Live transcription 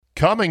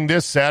Coming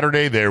this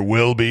Saturday, there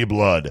will be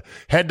blood.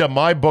 Head to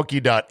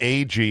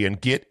mybookie.ag and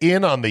get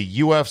in on the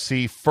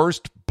UFC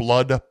First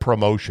Blood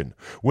promotion.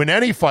 When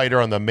any fighter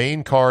on the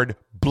main card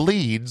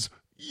bleeds,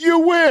 you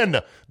win.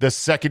 The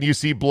second you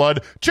see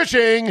blood,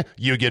 cha-ching,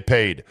 you get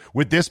paid.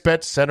 With this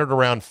bet centered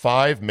around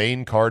 5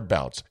 main card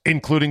bouts,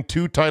 including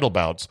 2 title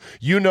bouts,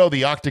 you know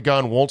the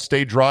octagon won't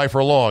stay dry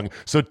for long,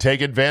 so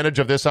take advantage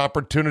of this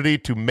opportunity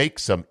to make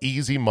some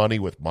easy money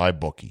with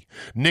MyBookie.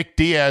 Nick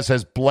Diaz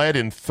has bled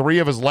in 3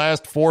 of his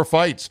last 4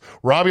 fights.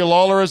 Robbie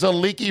Lawler is a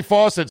leaky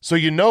faucet, so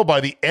you know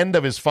by the end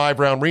of his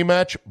 5-round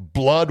rematch,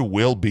 blood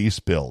will be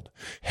spilled.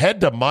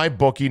 Head to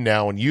MyBookie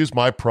now and use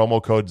my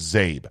promo code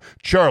ZABE.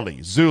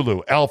 Charlie,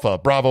 Zulu, Alpha,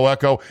 Bravo,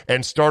 Echo,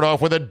 and start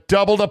off with a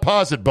double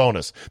deposit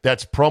bonus.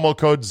 That's promo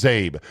code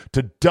ZABE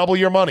to double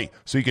your money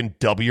so you can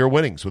double your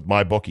winnings with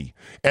MyBookie.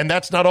 And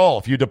that's not all.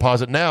 If you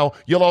deposit now,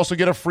 you'll also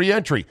get a free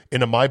entry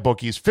into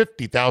MyBookie's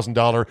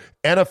 $50,000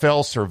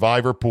 NFL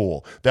Survivor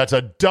Pool. That's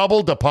a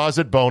double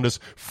deposit bonus,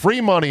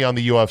 free money on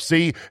the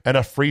UFC, and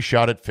a free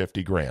shot at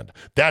 $50,000.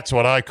 That's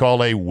what I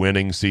call a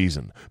winning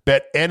season.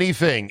 Bet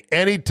anything,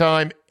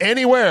 anytime,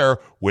 anywhere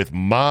with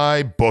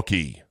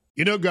MyBookie.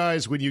 You know,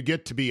 guys, when you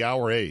get to be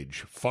our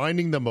age,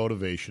 finding the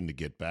motivation to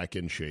get back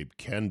in shape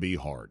can be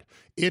hard.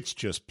 It's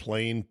just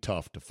plain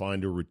tough to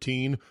find a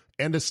routine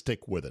and to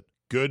stick with it.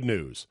 Good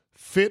news.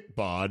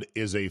 Fitbod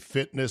is a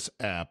fitness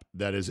app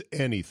that is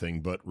anything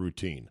but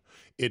routine.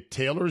 It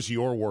tailors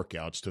your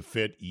workouts to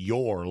fit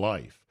your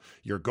life,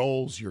 your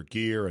goals, your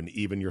gear, and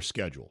even your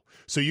schedule,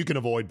 so you can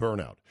avoid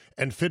burnout.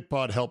 And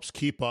Fitbod helps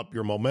keep up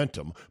your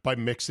momentum by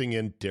mixing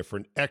in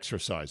different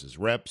exercises,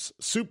 reps,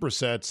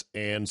 supersets,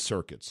 and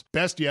circuits.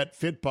 Best yet,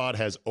 Fitbod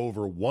has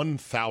over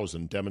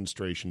 1,000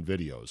 demonstration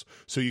videos,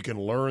 so you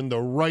can learn the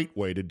right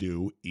way to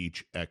do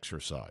each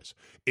exercise.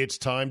 It's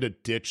time to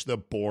ditch the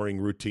boring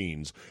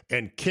routines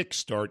and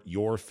kickstart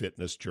your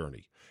fitness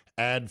journey.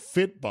 Add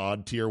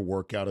Fitbod to your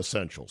workout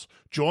essentials.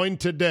 Join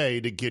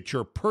today to get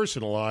your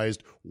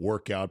personalized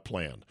workout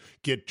plan.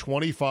 Get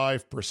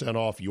 25%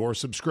 off your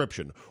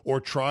subscription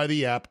or try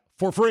the app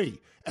for free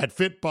at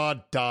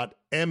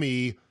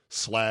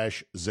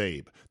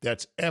fitbod.me/Zabe.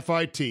 That's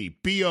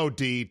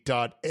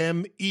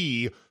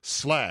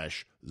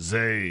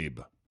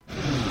fitbod.me/Zabe.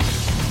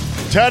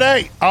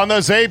 Today on the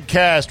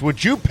Zabecast,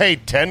 would you pay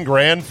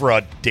 $10,000 for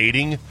a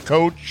dating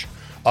coach?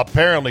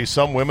 Apparently,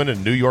 some women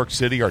in New York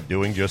City are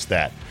doing just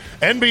that.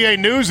 NBA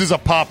news is a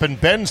poppin'.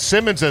 Ben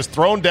Simmons has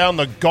thrown down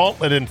the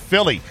gauntlet in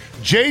Philly.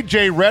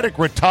 J.J. Redick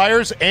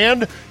retires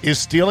and is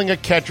stealing a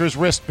catcher's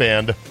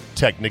wristband,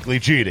 technically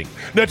cheating.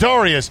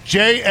 Notorious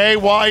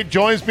J.A.Y.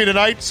 joins me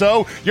tonight,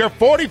 so your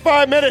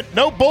 45-minute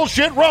no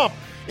bullshit rump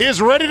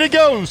is ready to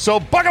go. So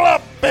buckle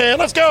up and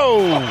let's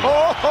go.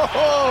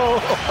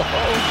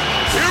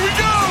 Here we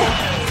go.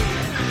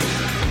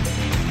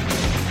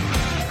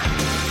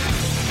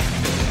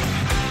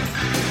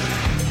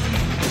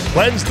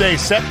 Wednesday,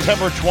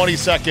 September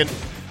 22nd,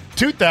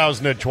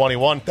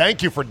 2021.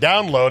 Thank you for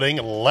downloading.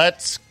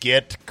 Let's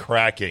get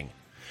cracking.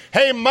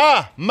 Hey,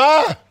 Ma,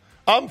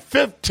 I'm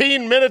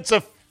 15 minutes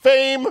of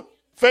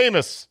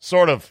famous,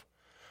 sort of,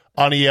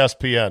 on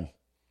ESPN.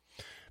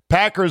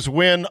 Packers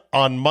win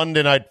on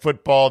Monday Night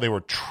Football. They were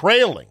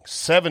trailing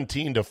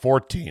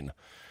 17-14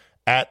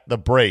 at the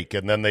break,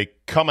 and then they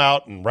come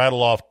out and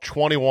rattle off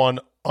 21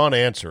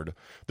 unanswered.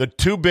 The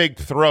 2 big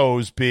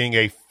throws being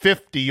a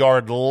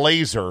 50-yard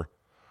laser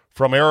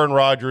from Aaron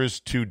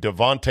Rodgers to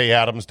Davante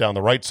Adams down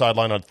the right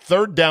sideline on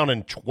 3rd down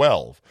and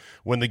 12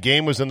 when the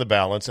game was in the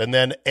balance, and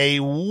then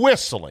a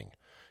whistling,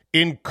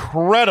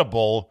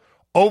 incredible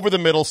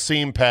over-the-middle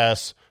seam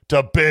pass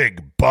to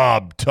Big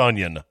Bob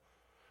Tunyon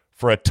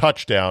for a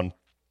touchdown,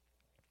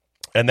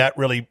 and that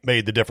really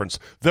made the difference.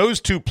 Those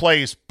 2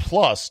 plays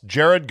plus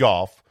Jared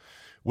Goff,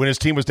 when his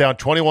team was down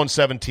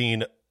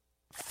 21-17,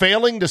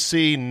 failing to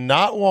see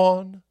not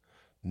 1,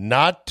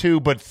 not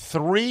 2, but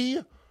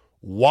 3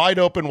 wide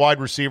open wide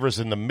receivers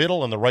in the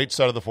middle and the right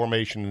side of the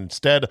formation,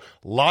 instead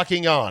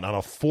locking on a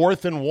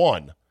 4th and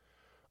 1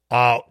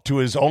 to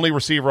his only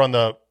receiver on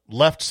the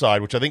left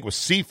side, which I think was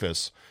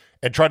Cephas,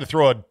 and tried to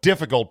throw a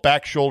difficult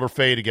back shoulder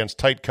fade against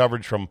tight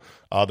coverage from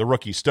the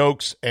rookie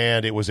Stokes,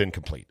 and it was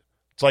incomplete.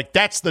 It's like,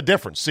 that's the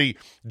difference. See,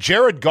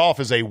 Jared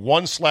Goff is a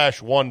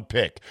 1/1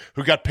 pick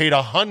who got paid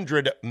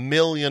 $100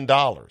 million.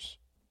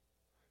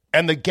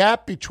 And the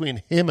gap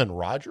between him and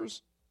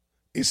Rodgers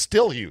is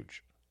still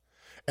huge.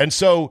 And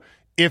so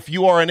if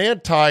you are an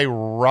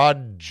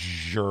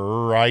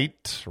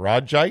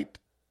anti-Rodgite,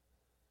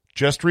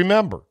 just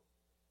remember,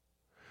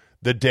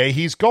 the day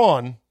he's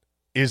gone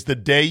is the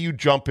day you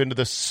jump into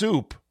the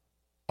soup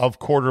of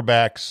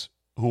quarterbacks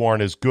who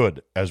aren't as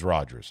good as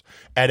Rodgers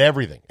at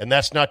everything. And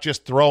that's not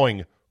just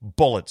throwing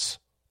bullets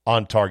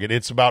on target.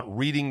 It's about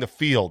reading the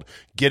field,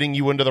 getting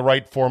you into the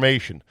right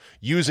formation,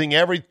 using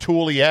every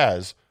tool he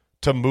has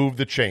to move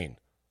the chain.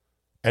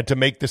 And to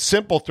make the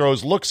simple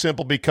throws look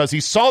simple because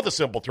he saw the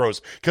simple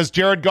throws, because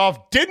Jared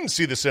Goff didn't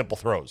see the simple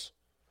throws.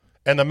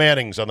 And the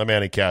Mannings on the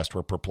Manningcast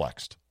were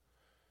perplexed.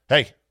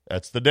 Hey,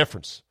 that's the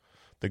difference.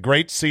 The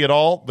greats see it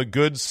all. The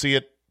goods see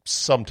it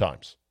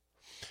sometimes.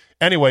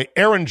 Anyway,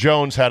 Aaron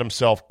Jones had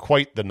himself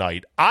quite the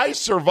night. I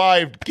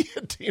survived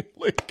Guillotine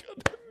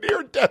Lincoln,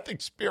 near-death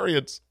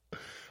experience.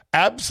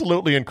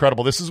 Absolutely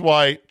incredible. This is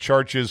why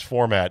Charch's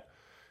format,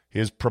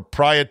 his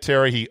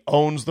proprietary, he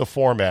owns the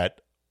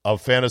format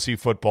of fantasy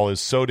football, is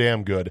so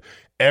damn good.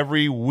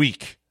 Every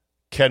week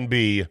can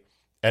be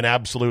an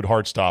absolute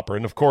heart stopper.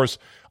 And, of course,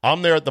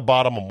 I'm there at the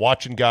bottom. I'm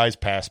watching guys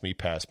pass me.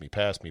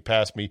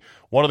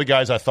 One of the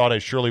guys I thought I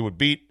surely would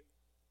beat,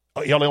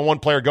 he only had one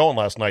player going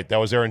last night. That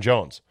was Aaron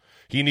Jones.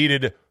 He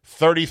needed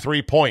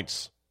 33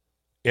 points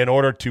in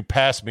order to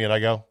pass me. And I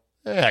go,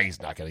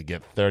 he's not going to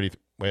get 30.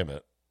 Wait a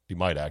minute. He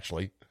might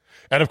actually.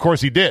 And, of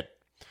course, he did.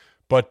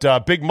 But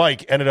Big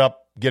Mike ended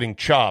up getting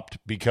chopped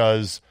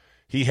because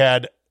he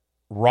had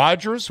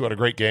Rodgers, who had a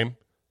great game,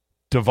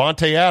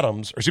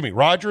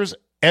 Rodgers,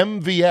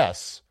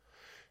 MVS,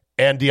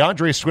 and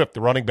DeAndre Swift,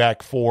 the running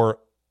back for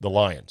the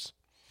Lions.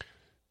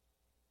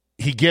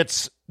 He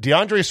gets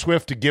DeAndre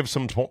Swift to give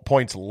some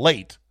points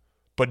late,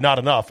 but not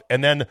enough.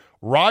 And then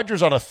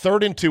Rodgers on a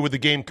 3rd and 2 with the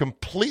game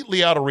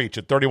completely out of reach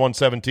at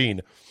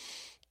 31-17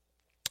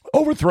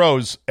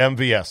 overthrows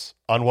MVS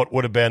on what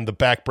would have been the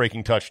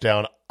back-breaking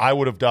touchdown. I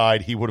would have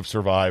died. He would have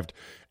survived.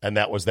 And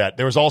that was that.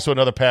 There was also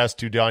another pass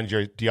to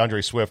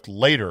DeAndre Swift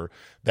later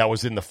that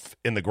was in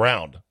the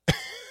ground.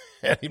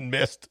 And he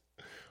missed.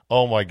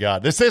 Oh, my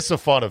God. This is the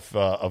fun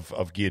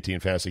of Guillotine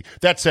Fantasy.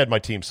 That said, my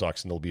team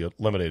sucks, and they'll be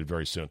eliminated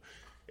very soon.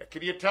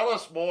 Can you tell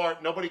us more?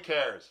 Nobody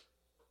cares.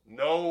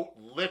 No,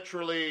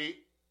 literally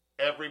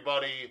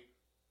everybody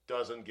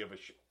doesn't give a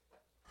shit.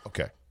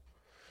 Okay.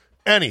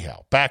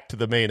 Anyhow, back to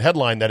the main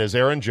headline. That is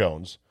Aaron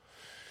Jones.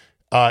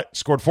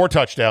 Scored 4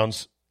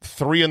 touchdowns,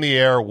 3 in the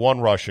air,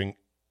 1 rushing,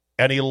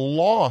 and he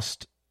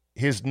lost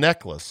his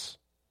necklace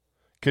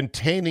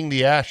containing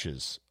the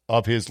ashes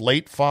of his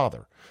late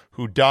father,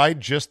 who died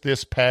just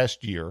this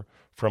past year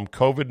from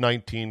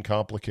COVID-19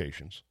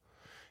 complications.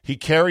 He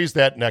carries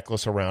that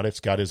necklace around. It's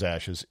got his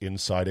ashes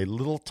inside a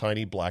little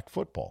tiny black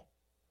football.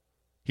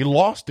 He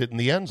lost it in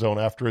the end zone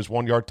after his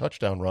 1-yard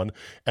touchdown run,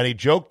 and he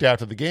joked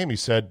after the game. He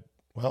said,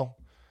 well,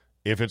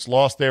 if it's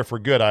lost there for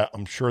good,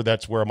 I'm sure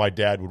that's where my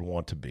dad would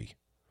want to be.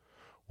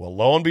 Well,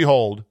 lo and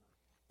behold,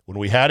 when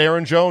we had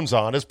Aaron Jones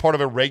on as part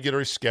of a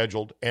regularly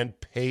scheduled and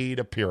paid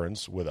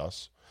appearance with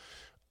us,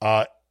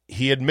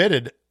 he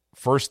admitted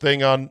first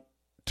thing on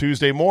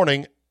Tuesday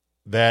morning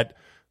that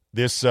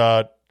this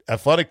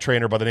athletic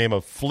trainer by the name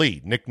of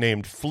Flea,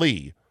 nicknamed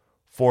Flea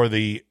for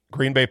the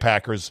Green Bay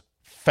Packers,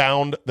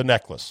 found the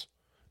necklace.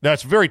 Now,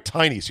 it's very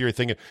tiny, so you're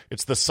thinking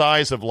it's the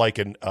size of like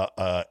an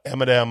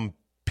M&M,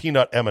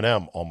 peanut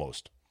M&M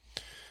almost.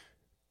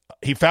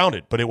 He found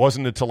it, but it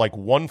wasn't until like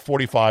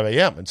 1:45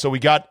 a.m. And so we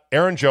got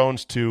Aaron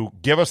Jones to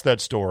give us that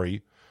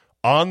story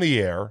on the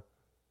air,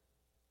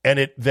 and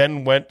it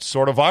then went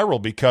sort of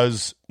viral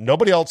because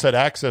nobody else had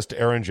access to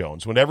Aaron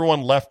Jones. When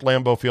everyone left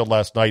Lambeau Field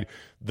last night,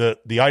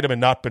 the item had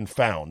not been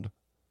found.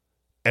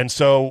 And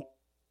so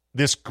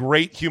this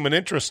great human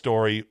interest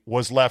story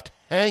was left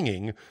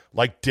hanging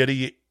like, did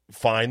he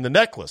find the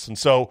necklace? And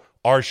so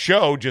our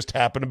show just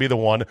happened to be the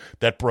one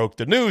that broke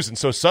the news. And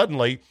so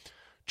suddenly,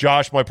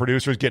 Josh, my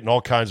producer, is getting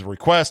all kinds of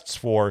requests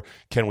for,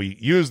 can we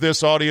use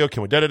this audio?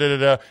 Can we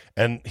da-da-da-da-da?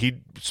 And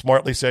he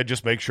smartly said,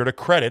 just make sure to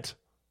credit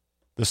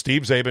the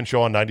Steve Zabin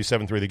Show on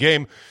 97.3 The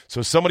Game.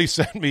 So somebody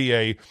sent me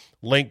a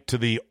link to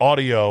the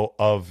audio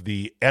of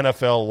the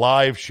NFL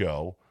Live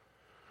show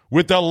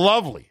with the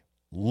lovely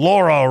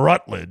Laura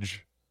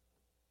Rutledge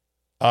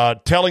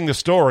telling the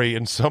story.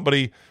 And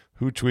somebody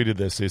who tweeted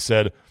this, they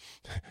said,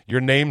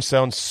 your name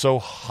sounds so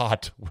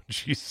hot when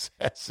she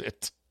says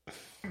it.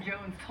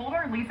 Jones told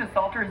our Lisa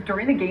Salters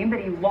during the game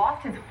that he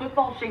lost his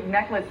football-shaped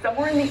necklace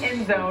somewhere in the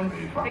end zone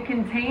that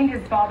contained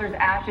his father's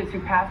ashes, who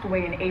passed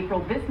away in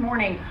April. This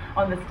morning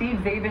on the Steve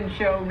Zabin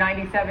Show,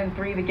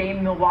 97.3 The Game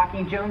in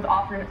Milwaukee, Jones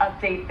offered an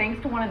update thanks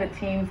to one of the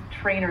team's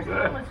trainers.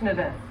 Listen to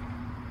this.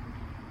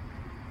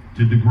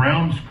 Did the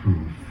grounds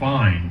crew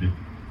find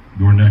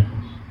your necklace?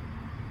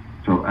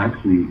 So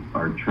actually,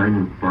 our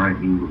trainer, Brian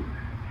Ingles,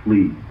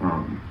 Fleet,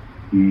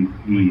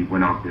 he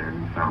went out there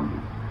and found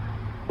it.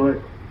 But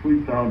we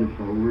found it,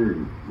 so we're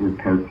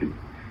perfect.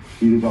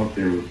 He was out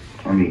there.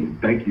 I mean,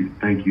 thank you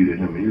to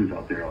him. He was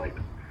out there like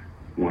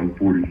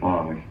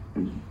 1:45.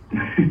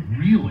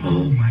 Really?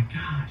 Oh my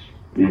gosh.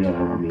 Yeah,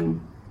 I mean,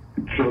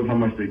 it shows how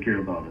much they care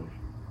about us.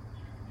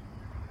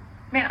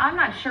 Man, I'm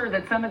not sure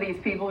that some of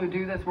these people who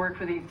do this work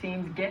for these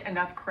teams get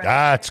enough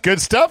credit. It's good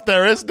stuff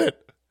there, isn't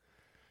it?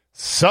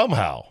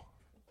 Somehow,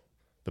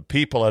 the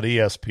people at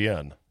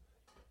ESPN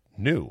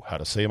knew how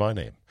to say my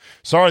name.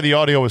 Sorry, the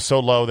audio was so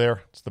low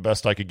there. It's the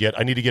best I could get.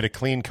 I need to get a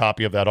clean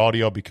copy of that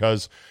audio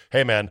because,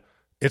 hey, man,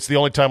 it's the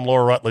only time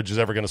Laura Rutledge is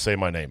ever going to say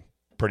my name,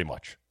 pretty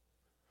much.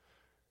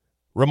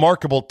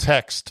 Remarkable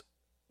text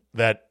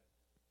that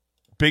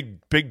Dave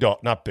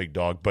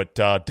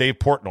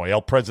Portnoy,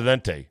 El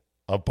Presidente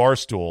of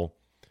Barstool,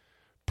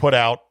 put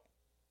out,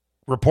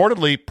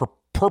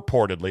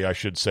 purportedly, I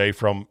should say,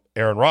 from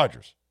Aaron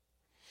Rodgers.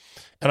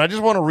 And I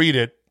just want to read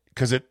it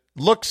because it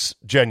looks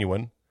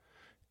genuine.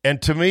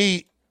 And to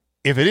me,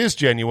 if it is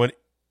genuine,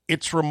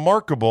 it's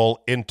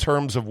remarkable in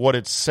terms of what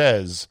it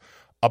says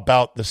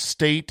about the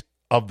state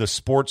of the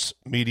sports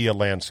media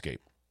landscape.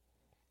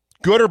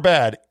 Good or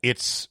bad,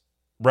 it's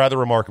rather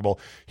remarkable.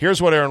 Here's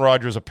what Aaron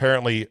Rodgers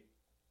apparently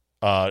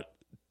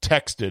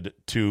texted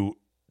to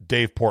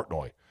Dave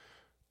Portnoy.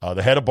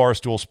 The head of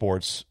Barstool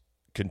Sports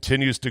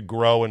continues to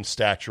grow in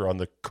stature on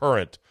the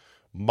current,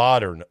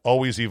 modern,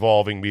 always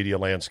evolving media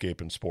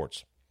landscape in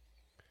sports.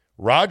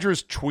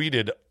 Rodgers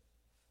tweeted,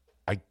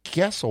 I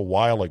guess a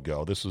while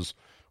ago, this is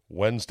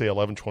Wednesday,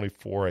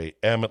 11:24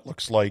 a.m. It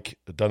looks like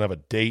it doesn't have a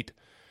date,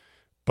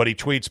 but he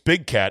tweets,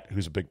 Big Cat,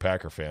 who's a big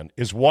Packer fan,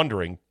 is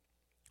wondering,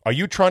 are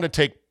you trying to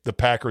take the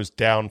Packers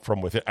down from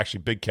within?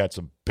 Actually, Big Cat's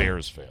a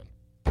Bears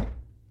fan.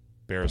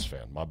 Bears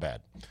fan, my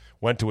bad.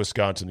 Went to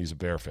Wisconsin, he's a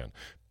Bear fan.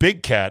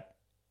 Big Cat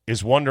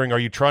is wondering, are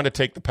you trying to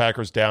take the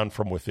Packers down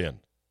from within?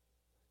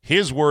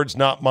 His words,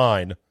 not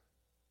mine,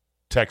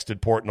 texted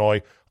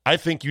Portnoy. I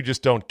think you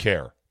just don't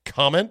care.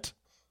 Comment?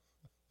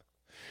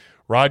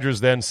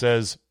 Rodgers then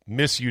says,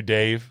 miss you,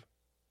 Dave.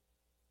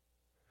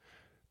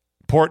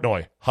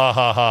 Portnoy, ha,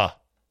 ha, ha.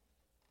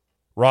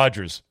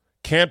 Rodgers,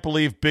 can't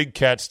believe Big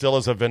Cat still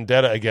has a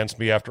vendetta against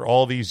me after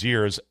all these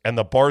years, and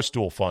the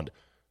Barstool Fund.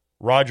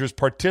 Rodgers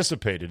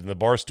participated in the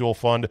Barstool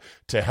Fund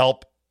to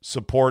help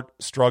support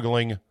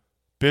struggling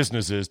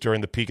businesses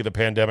during the peak of the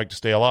pandemic to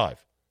stay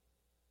alive.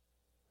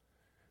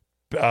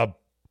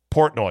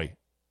 Portnoy,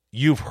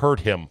 you've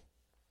hurt him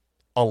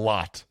a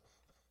lot.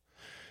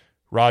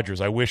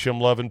 Rodgers, I wish him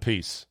love and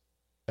peace.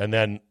 And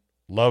then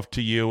love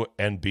to you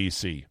and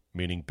BC,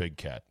 meaning Big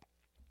Cat.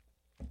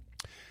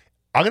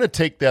 I'm going to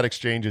take that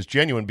exchange as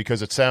genuine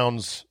because it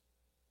sounds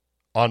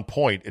on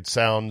point. It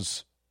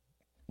sounds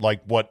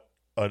like what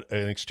an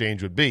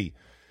exchange would be.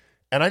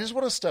 And I just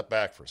want to step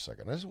back for a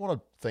second. I just want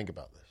to think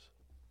about this.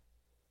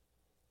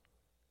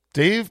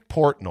 Dave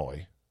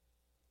Portnoy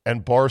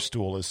and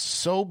Barstool is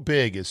so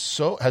big,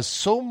 has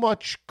so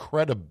much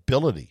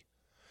credibility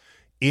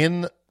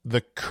in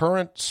the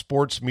current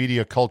sports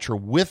media culture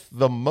with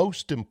the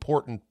most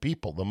important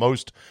people, the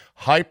most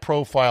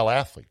high-profile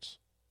athletes,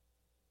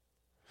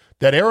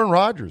 that Aaron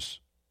Rodgers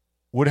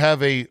would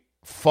have a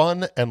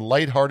fun and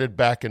lighthearted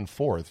back and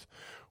forth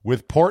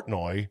with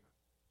Portnoy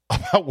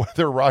about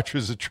whether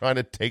Rodgers is trying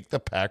to take the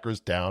Packers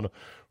down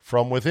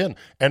from within.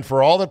 And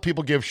for all that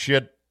people give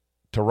shit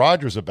to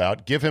Rodgers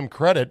about, give him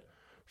credit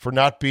for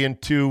not being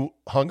too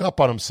hung up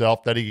on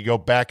himself that he could go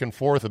back and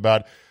forth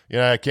about,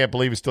 I can't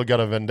believe he's still got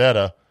a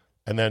vendetta,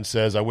 and then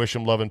says, I wish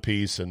him love and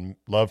peace and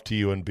love to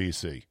you and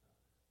BC.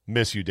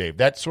 Miss you, Dave.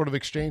 That sort of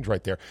exchange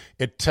right there.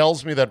 It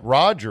tells me that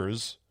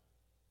Rodgers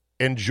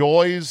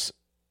enjoys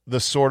the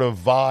sort of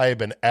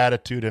vibe and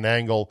attitude and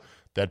angle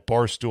that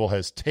Barstool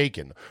has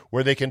taken,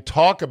 where they can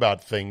talk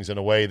about things in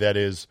a way that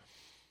is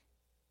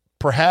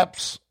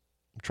perhaps,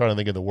 I'm trying to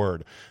think of the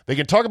word, they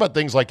can talk about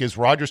things like, is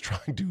Rodgers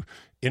trying to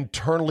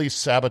internally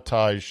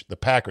sabotage the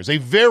Packers? A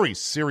very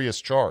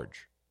serious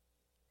charge.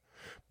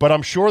 But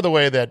I'm sure the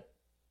way that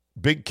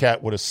Big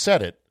Cat would have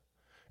said it,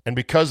 and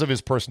because of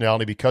his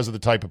personality, because of the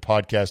type of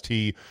podcast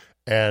he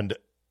and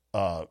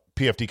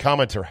PFT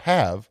commenter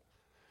have,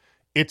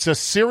 it's a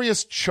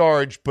serious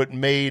charge, but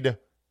made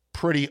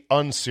pretty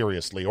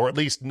unseriously, or at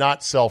least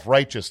not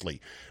self-righteously.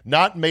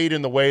 Not made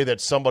in the way that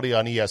somebody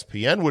on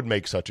ESPN would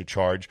make such a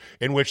charge,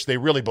 in which they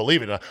really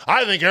believe it.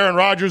 I think Aaron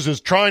Rodgers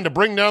is trying to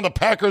bring down the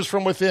Packers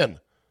from within.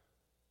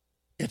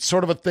 It's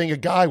sort of a thing a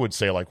guy would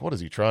say, like, what, is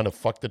he trying to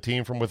fuck the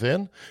team from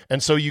within?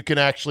 And so you can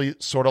actually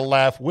sort of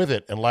laugh with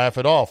it and laugh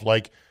it off.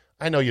 Like,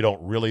 I know you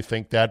don't really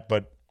think that,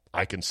 but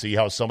I can see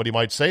how somebody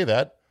might say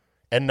that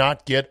and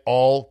not get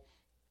all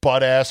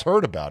butt-ass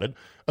hurt about it,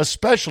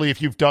 especially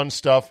if you've done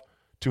stuff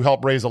to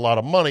help raise a lot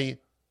of money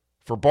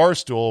for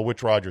Barstool,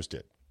 which Rodgers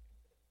did.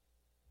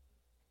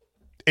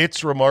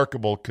 It's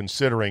remarkable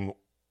considering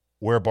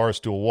where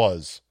Barstool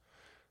was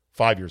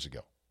 5 years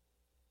ago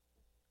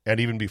and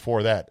even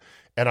before that.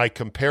 And I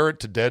compare it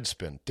to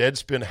Deadspin.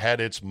 Deadspin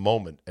had its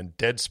moment, and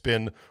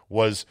Deadspin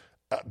was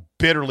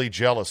bitterly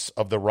jealous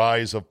of the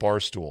rise of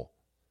Barstool.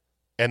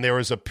 And there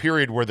was a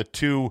period where the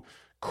two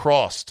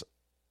crossed,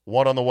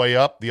 one on the way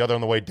up, the other on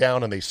the way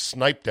down, and they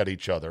sniped at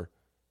each other.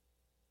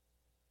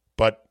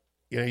 But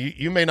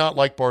you may not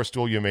like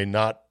Barstool. You may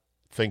not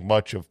think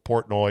much of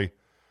Portnoy.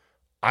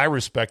 I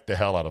respect the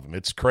hell out of him.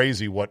 It's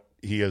crazy what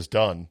he has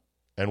done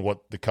and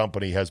what the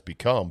company has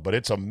become, but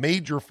it's a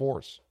major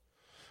force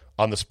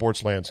on the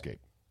sports landscape.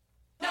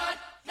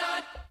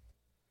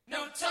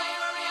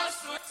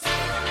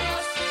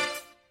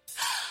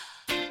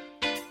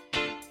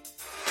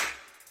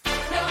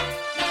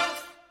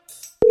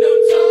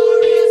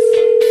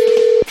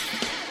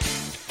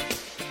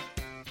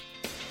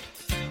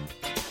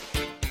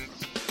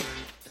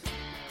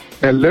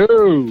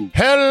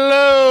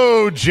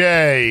 Hello,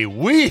 Jay.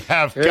 We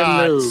have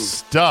got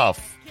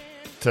stuff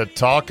to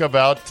talk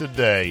about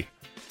today.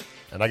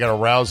 And I got a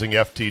rousing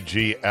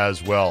FTG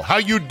as well. How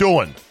you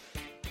doing?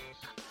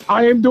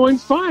 I am doing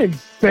fine.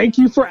 Thank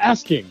you for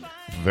asking.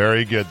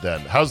 Very good,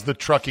 then. How's the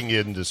trucking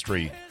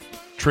industry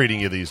treating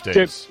you these days?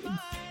 It's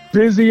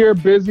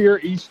busier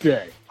each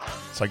day.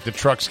 It's like the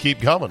trucks keep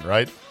coming,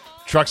 right?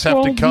 Trucks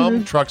have to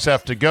come. Trucks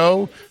have to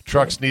go.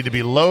 Trucks need to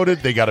be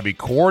loaded. They got to be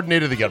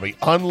coordinated. They got to be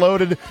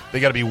unloaded.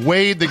 They got to be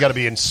weighed. They got to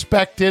be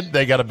inspected.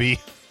 They got to be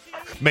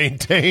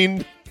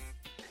maintained.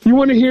 You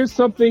want to hear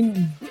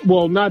something,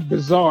 well, not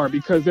bizarre,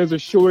 because there's a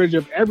shortage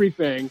of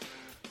everything,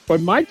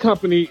 but my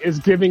company is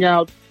giving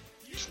out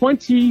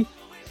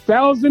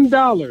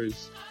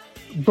 $20,000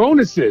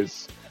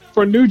 bonuses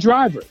for new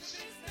drivers.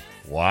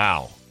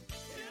 Wow.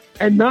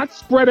 And not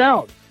spread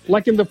out.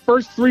 Like in the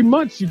first 3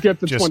 months, you get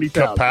the Just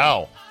 $20,000.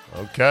 kapow.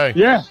 Okay.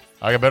 Yeah.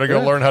 I better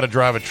go learn how to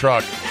drive a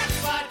truck.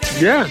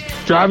 Yeah.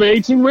 Drive an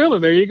 18-wheeler.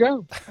 There you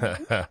go.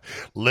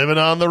 Living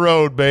on the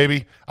road,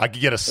 baby. I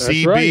could get a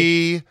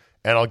CB,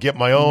 and I'll get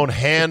my own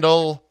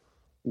handle.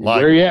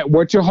 Where you at?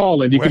 What you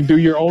hauling? You can do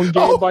your own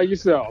game by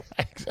yourself.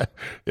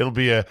 I'll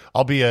be a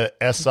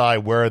SI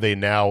Where Are They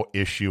Now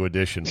issue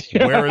edition.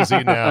 Where is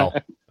he now?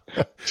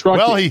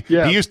 Well, he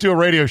used to do a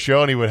radio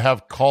show, and he would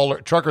have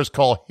truckers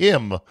call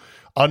him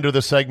under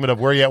the segment of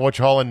Where You At, What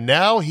You Hauling.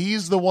 Now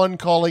he's the one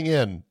calling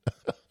in.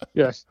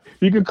 Yes.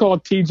 You can call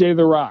TJ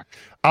The Rock.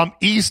 I'm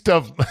east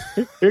of.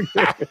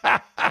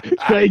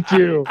 Thank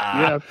you.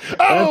 Yes.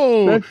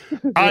 I'm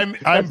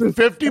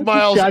 50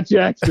 miles. Scott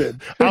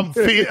Jackson. I'm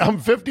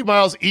 50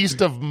 miles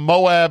east of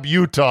Moab,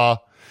 Utah,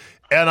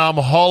 and I'm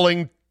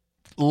hauling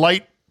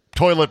light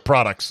toilet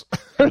products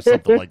or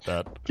something like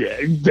that. Yeah,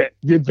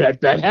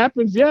 that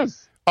happens.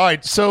 Yes. All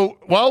right. So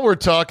while we're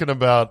talking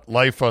about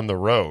life on the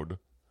road,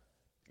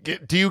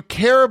 do you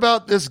care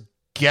about this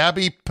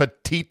Gabby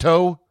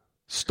Petito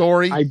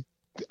story?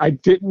 I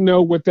didn't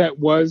know what that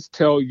was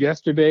till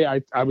yesterday.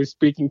 I was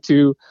speaking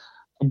to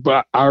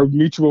our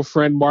mutual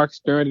friend Mark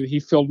Stern, and he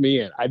filled me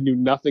in. I knew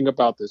nothing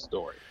about this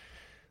story.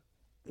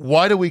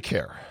 Why do we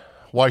care?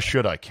 Why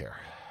should I care?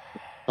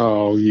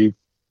 Oh,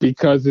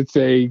 because it's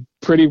a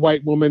pretty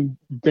white woman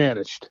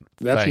vanished.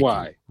 That's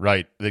why. You.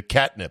 Right. The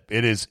catnip.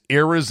 It is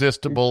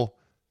irresistible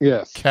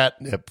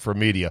catnip for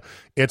media.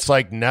 It's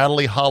like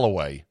Natalie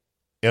Holloway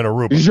in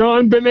Aruba.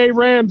 Jean-Benet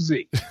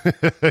Ramsey.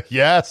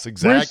 Yes,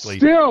 exactly. We're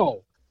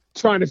still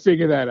trying to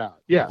figure that out.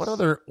 Yes.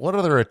 What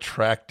other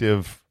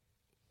attractive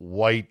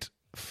white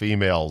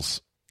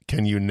females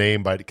can you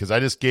name by? Because I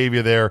just gave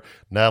you there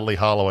Natalie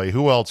Holloway.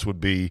 Who else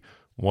would be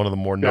one of the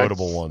more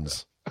notable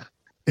ones?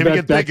 If you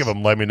can think of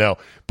them, let me know.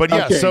 But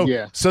so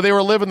they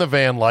were living the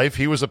van life.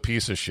 He was a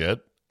piece of shit.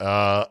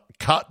 The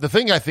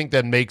thing I think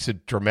that makes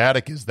it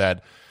dramatic is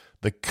that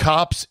the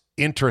cops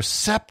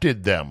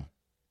intercepted them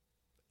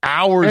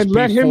hours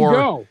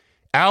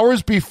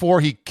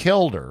before he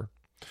killed her.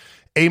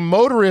 A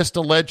motorist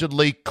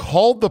allegedly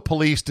called the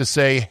police to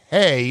say,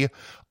 "Hey,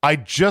 I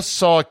just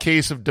saw a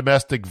case of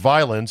domestic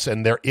violence,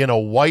 and they're in a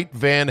white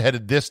van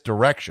headed this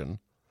direction."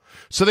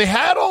 So they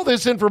had all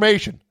this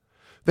information.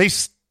 They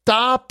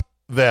stop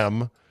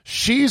them.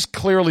 She's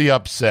clearly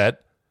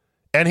upset,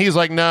 and he's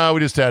like, "No,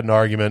 we just had an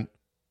argument."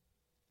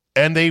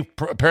 And they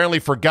apparently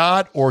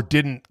forgot or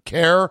didn't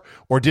care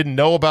or didn't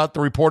know about the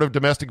report of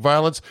domestic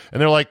violence.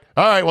 And they're like,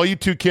 "All right, well, you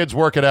two kids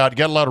work it out. You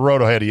got a lot of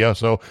road ahead of you,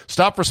 so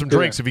stop for some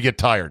drinks if you get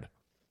tired.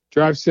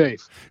 Drive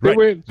safe."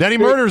 Right. Then he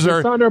murders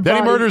her. Then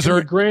he murders her.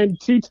 The Grand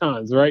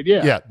Tetons, right?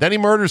 Yeah. Yeah. Then he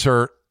murders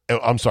her.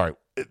 I'm sorry.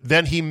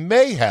 Then he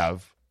may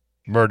have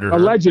murdered her.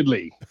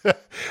 Allegedly.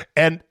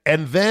 And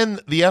then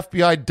the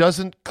FBI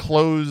doesn't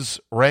close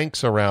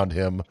ranks around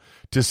him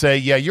to say,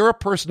 "Yeah, you're a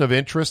person of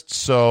interest,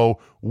 so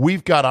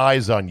we've got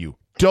eyes on you.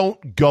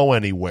 Don't go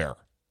anywhere."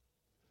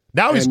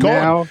 Now he's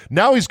gone.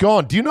 Now he's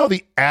gone. Do you know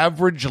the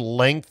average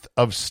length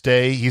of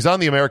stay? He's on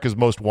the America's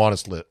Most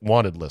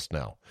Wanted list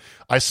now.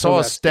 I saw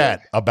a stat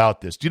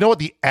about this. Do you know what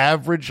the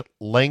average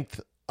length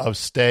of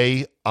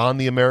stay on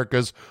the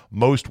America's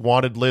Most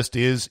Wanted list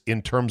is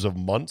in terms of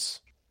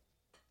months?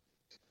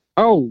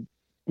 11?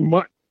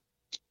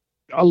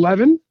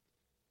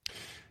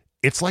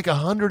 It's like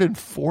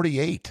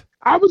 148.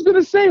 I was going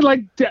to say,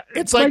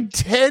 it's like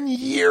 10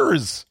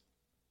 years.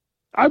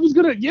 I was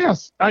going to,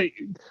 yes.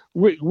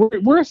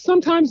 We're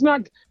sometimes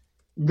not.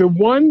 The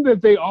one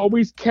that they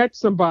always catch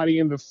somebody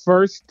in the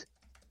first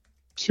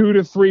 2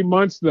 to 3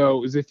 months,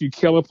 though, is if you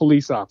kill a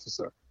police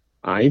officer.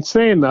 I ain't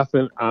saying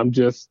nothing. I'm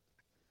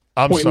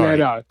pointing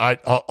that out.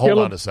 Hold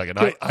on a second.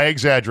 I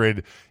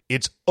exaggerated.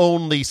 It's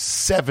only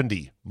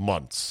 70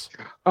 months.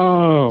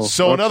 Oh.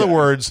 So in other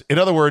words,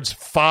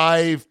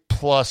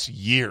 5+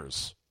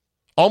 years.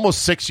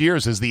 Almost 6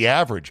 years is the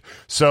average.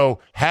 So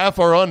half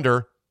are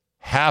under,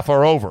 half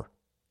are over.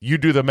 You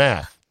do the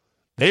math.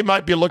 They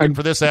might be looking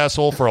for this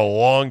asshole for a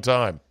long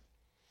time.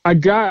 A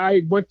guy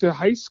I went to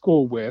high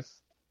school with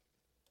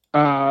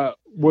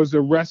was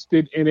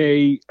arrested in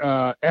a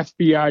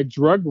FBI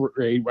drug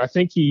raid. I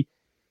think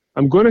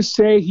I'm going to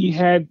say he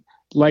had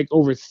like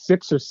over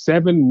 $6 or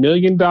 $7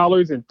 million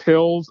in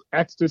pills,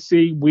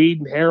 ecstasy, weed,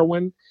 and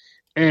heroin.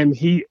 And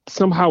he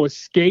somehow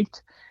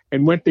escaped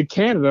and went to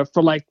Canada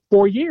for like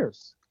 4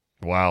 years.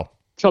 Wow.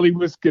 Till he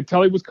was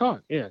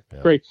caught. Yeah.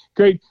 Great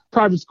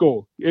private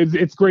school.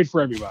 It's great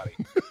for everybody.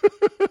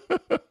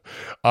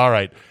 All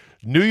right.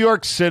 New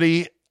York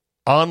City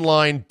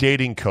online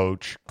dating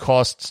coach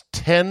costs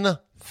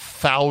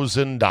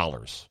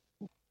 $10,000.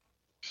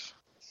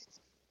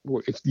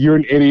 If you're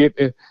an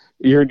idiot,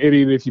 you're an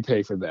idiot if you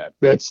pay for that.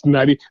 That's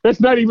not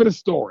even a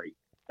story.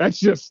 That's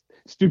just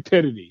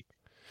stupidity.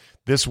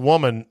 This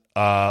woman,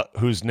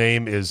 whose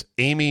name is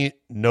Amy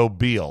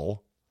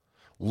Nobile,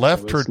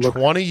 left her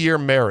 20-year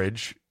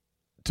marriage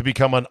to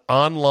become an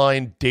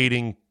online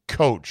dating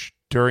coach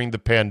during the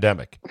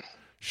pandemic.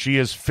 She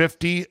is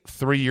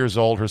 53 years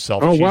old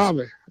herself. Oh, She's wow.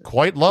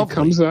 quite lovely. She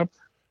comes up.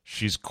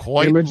 She's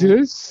quite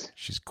images.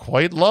 She's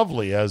quite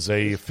lovely as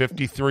a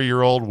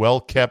 53-year-old,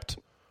 well-kept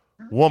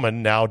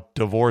woman, now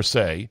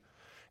divorcee.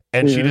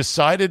 And she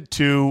decided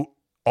to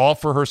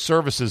offer her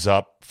services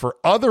up for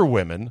other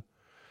women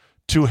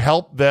to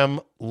help them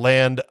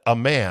land a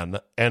man.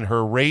 And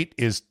her rate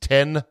is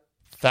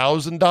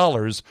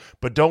 $10,000.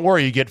 But don't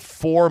worry, you get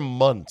 4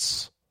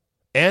 months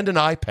and an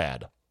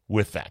iPad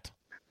with that.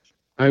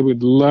 I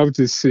would love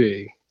to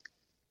see.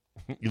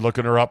 You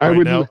looking her up right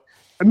now?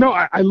 No,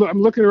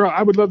 I'm looking around.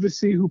 I would love to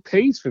see who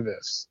pays for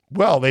this.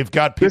 Well, they've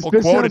got people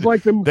this quoted.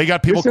 They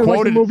got people quoted.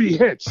 Like the movie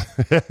Hitch.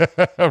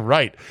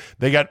 Right.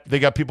 They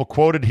got people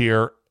quoted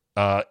here.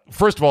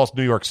 First of all, it's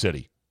New York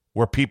City,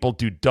 where people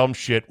do dumb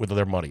shit with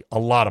their money, a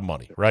lot of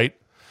money, right?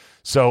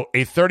 So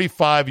a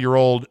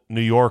 35-year-old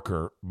New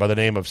Yorker by the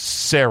name of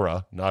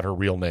Sarah, not her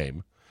real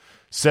name,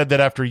 said that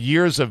after a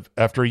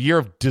year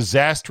of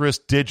disastrous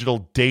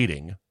digital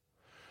dating,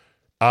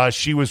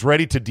 she was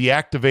ready to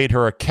deactivate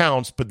her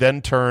accounts, but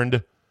then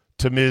turned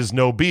to Ms.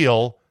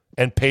 Nobile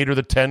and paid her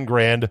the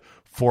 $10,000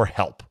 for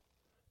help.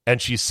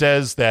 And she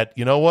says that,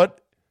 you know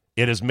what?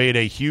 It has made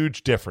a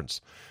huge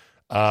difference.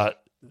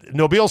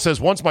 Nobile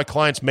says, once my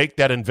clients make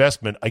that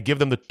investment, I give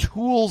them the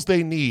tools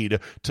they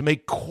need to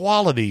make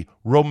quality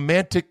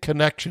romantic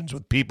connections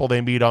with people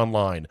they meet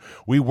online.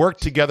 We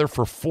worked together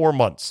for 4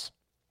 months.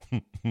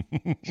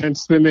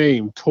 Hence the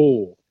name,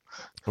 Tool.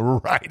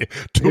 Right.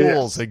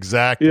 Tools, yes.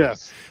 Exactly.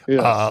 Yes.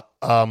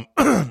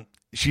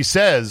 She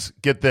says,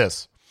 get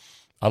this.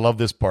 I love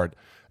this part.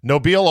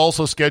 Nobile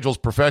also schedules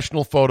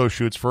professional photo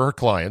shoots for her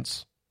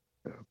clients.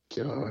 Oh,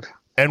 God.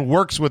 And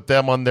works with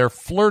them on their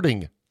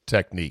flirting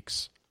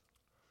techniques.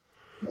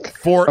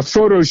 For a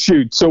photo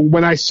shoot. So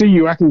when I see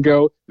you, I can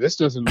go, this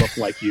doesn't look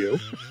like you.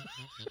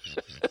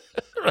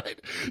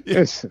 Right.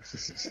 Yes.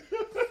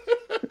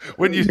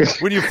 When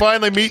you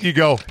finally meet, you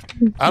go,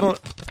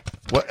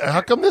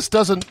 how come this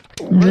doesn't?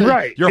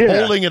 Right. You're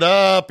holding it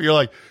up. You're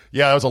like,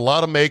 yeah, there was a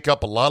lot of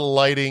makeup, a lot of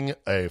lighting,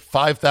 a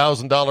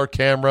 $5,000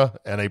 camera,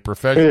 and a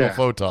professional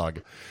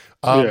photog.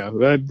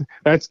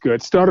 That's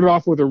good. Started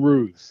off with a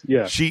ruse.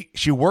 Yeah.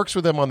 She works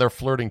with them on their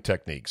flirting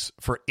techniques.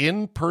 For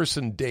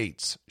in-person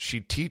dates, she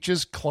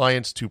teaches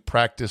clients to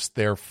practice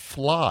their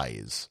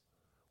flies,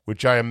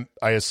 which I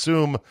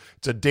assume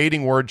it's a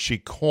dating word she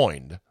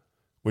coined,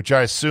 which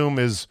I assume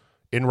is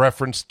in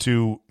reference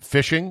to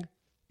fishing.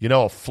 You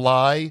know, a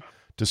fly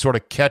to sort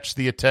of catch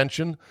the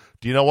attention.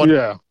 Do you know what?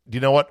 Yeah. Do you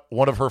know what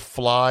one of her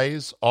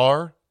flies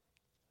are?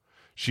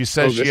 She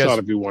says this ought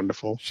to be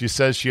wonderful. She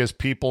says she has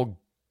people.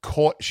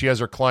 She has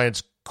her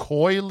clients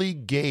coyly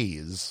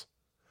gaze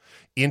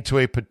into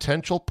a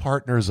potential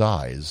partner's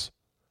eyes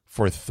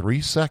for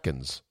 3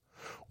 seconds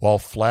while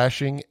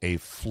flashing a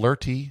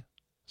flirty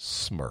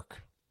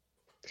smirk.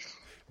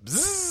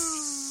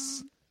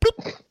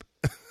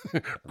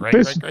 Great.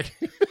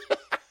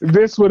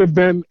 This would have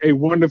been a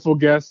wonderful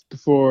guest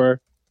for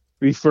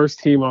the first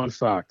team on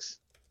Fox.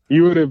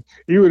 You would have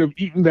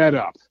eaten that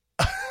up.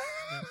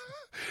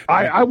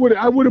 I would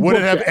have. Would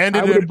it have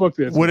ended? I would have booked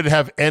this. Would it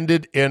have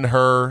ended in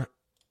her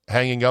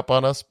hanging up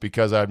on us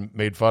because I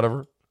made fun of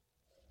her?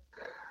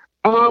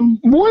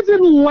 More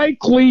than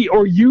likely,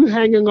 or you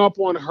hanging up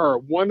on her.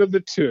 One of the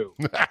two.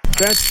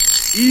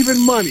 That's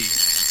even money.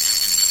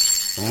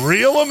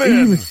 Reel them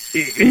in.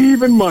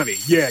 Even money.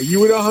 Yeah, you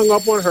would have hung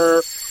up on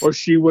her, or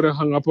she would have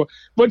hung up on.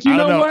 But you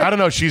know what? I don't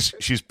know.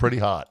 She's pretty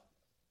hot.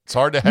 It's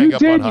hard to hang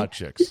up on hot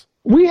chicks.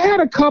 We had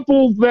a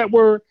couple that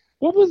were.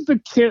 What was the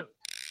kid?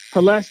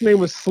 Her last name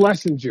was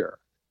Schlesinger.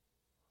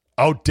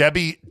 Oh,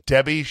 Debbie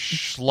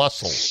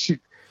Schlussel.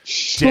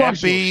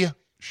 Debbie.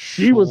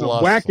 She was a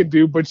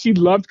wackadoo, but she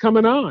loved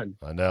coming on.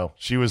 I know.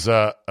 She was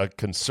a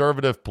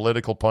conservative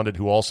political pundit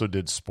who also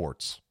did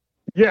sports.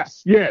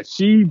 Yes.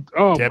 Debbie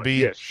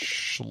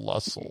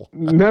Schlussel.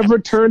 Never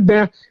turned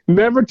down.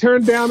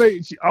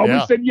 She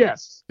always said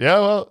yes.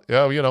 Yeah,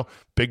 well, you know,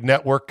 big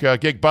network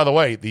gig. By the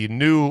way, the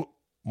new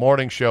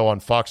morning show on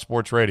Fox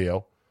Sports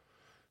Radio,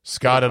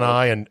 Scott and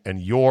I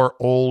and your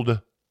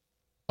old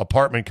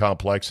apartment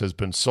complex has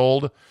been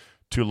sold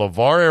to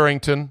LeVar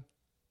Arrington,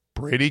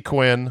 Brady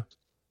Quinn,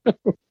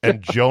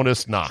 and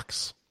Jonas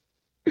Knox.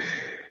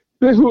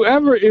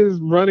 Whoever is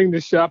running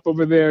the shop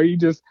over there,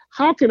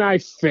 how can I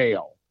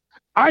fail?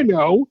 I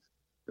know.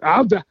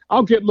 I'll get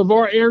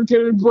LeVar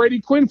Arrington and Brady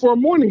Quinn for a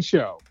morning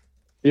show.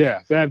 Yeah,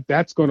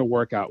 that's going to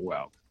work out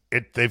well.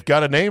 They've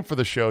got a name for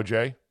the show,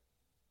 Jay.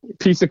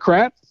 Piece of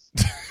crap?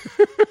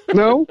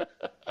 No?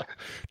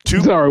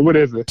 Sorry, what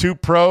is it? 2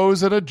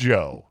 pros and a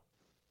Joe.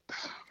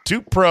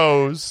 2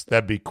 pros,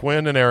 that'd be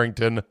Quinn and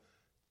Arrington,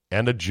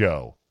 and a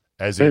Joe,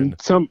 as in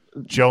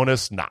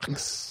Jonas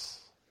Knox.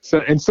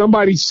 So, and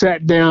somebody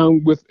sat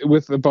down with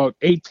about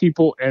 8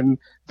 people, and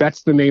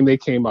that's the name they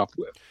came up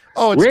with.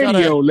 Oh, it's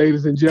radio,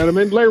 ladies and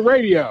gentlemen,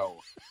 radio.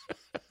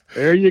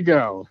 There you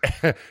go.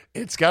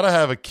 It's got to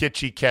have a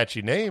kitschy,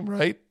 catchy name,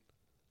 right?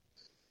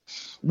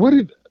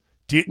 Do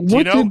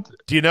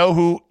you know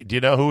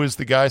who is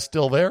the guy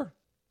still there?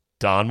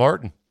 Don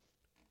Martin.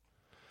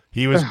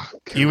 He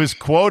was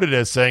quoted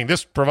as saying,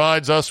 "This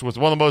provides us with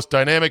one of the most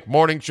dynamic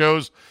morning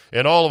shows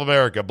in all of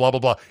America." Blah blah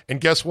blah. And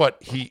guess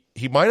what?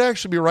 He might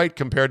actually be right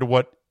compared to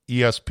what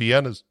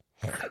ESPN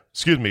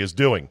is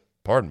doing.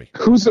 Pardon me.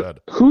 Who's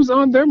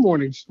on their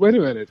morning? Wait a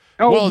minute.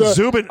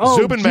 Zubin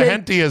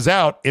Mehenti is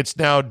out. It's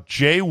now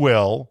Jay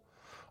Will,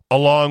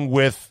 along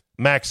with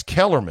Max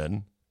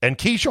Kellerman and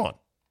Keyshawn.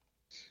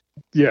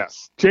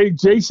 Yes,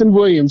 Jason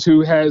Williams,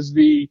 who has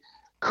the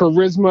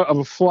charisma of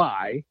a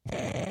fly.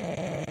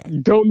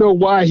 Don't know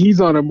why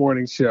he's on a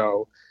morning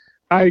show.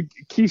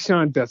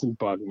 Keyshawn doesn't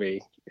bug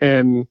me,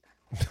 and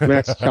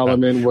Max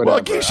Kellerman, whatever.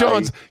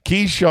 Well,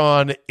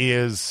 Keyshawn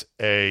is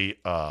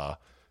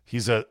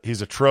he's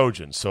a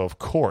Trojan, so of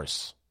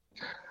course.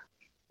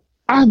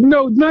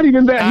 No, not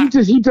even that.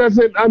 He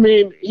doesn't. I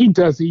mean, he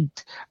does.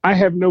 I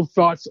have no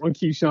thoughts on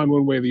Keyshawn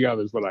one way or the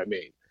other. Is what I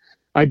mean.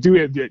 I do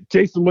have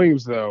Jason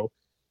Williams though,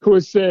 who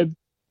has said,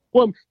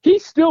 well,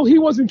 he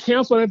wasn't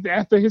canceled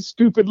after his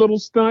stupid little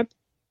stunt.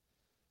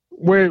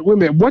 Wait a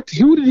minute,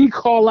 who did he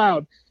call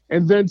out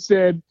and then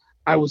said,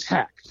 I was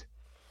hacked?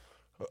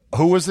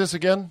 Who was this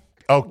again?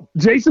 Oh,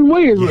 Jason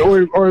Williams,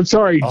 or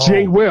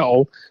Jay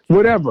Will,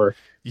 whatever.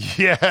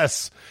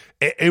 Yes.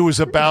 It was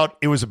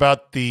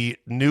about the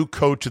new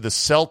coach of the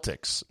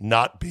Celtics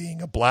not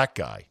being a black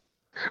guy.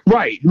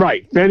 Right.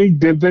 Then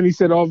he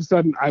said all of a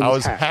sudden I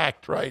was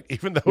hacked, right?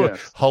 Even though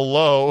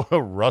hello,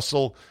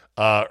 Russell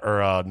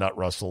not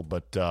Russell,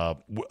 but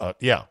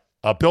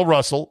Bill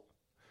Russell,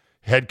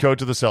 head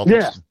coach of the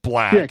Celtics,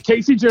 black. Yeah,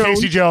 Casey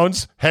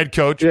Jones, head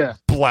coach,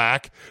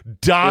 black.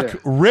 Doc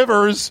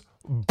Rivers,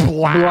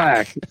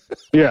 black.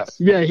 Yes.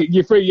 Yeah,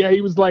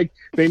 he was like,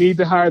 they need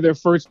to hire their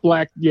first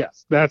black.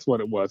 Yes, that's what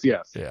it was.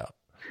 Yes. Yeah.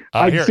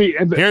 Here's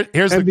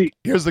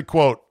the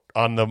quote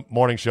on the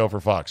morning show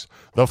for Fox.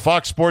 The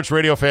Fox Sports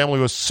Radio family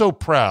was so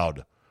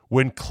proud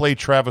when Clay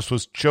Travis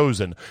was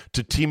chosen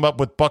to team up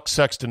with Buck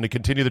Sexton to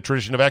continue the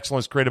tradition of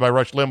excellence created by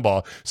Rush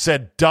Limbaugh,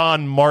 said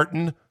Don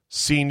Martin,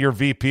 Senior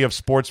VP of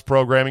Sports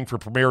Programming for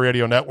Premier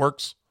Radio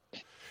Networks.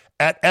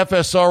 At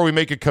FSR, we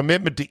make a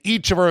commitment to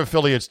each of our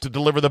affiliates to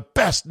deliver the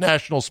best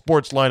national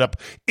sports lineup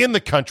in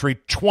the country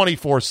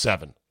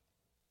 24/7.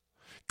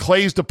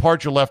 Clay's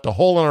departure left a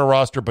hole in our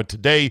roster, but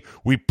today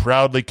we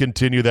proudly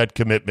continue that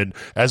commitment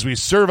as we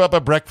serve up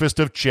a breakfast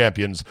of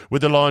champions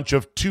with the launch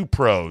of 2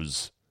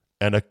 pros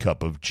and a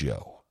cup of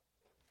Joe.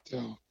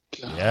 Oh,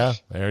 gosh. Yeah,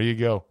 there you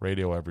go.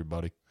 Radio,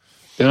 everybody.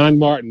 Don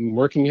Martin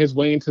working his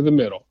way into the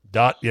middle.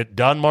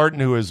 Don Martin,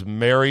 who is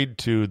married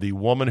to the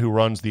woman who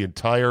runs the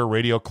entire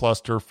radio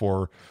cluster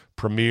for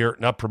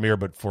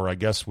for I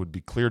guess would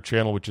be Clear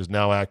Channel, which is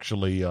now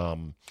actually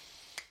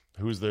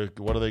what's their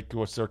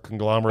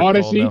conglomerate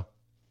Odyssey? called now?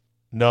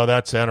 No,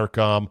 that's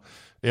Entercom.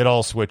 It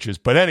all switches.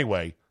 But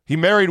anyway, he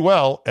married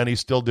well, and he's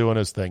still doing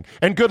his thing.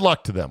 And good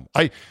luck to them.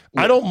 I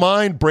don't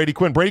mind Brady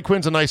Quinn. Brady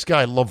Quinn's a nice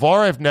guy. LeVar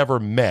I've never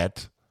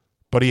met,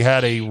 but he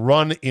had a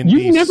run in DC.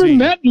 You never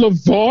met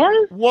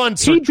LeVar?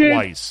 Once or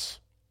twice.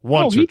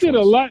 He did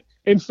a lot.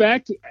 In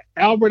fact,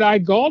 Albert I.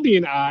 Galdi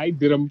and I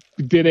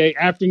did a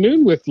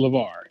afternoon with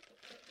LeVar.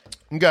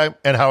 Okay,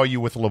 and how are you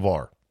with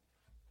LeVar?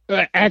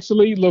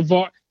 Actually,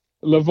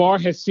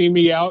 LeVar has seen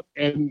me out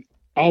and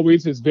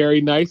always is very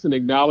nice and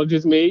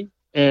acknowledges me.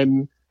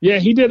 And yeah,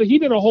 he did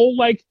a whole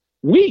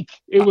week.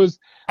 It was.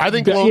 I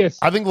think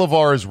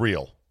LeVar is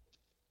real.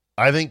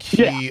 I think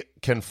he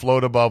can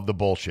float above the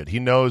bullshit. He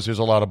knows there's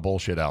a lot of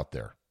bullshit out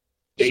there.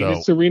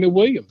 Dated Serena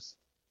Williams.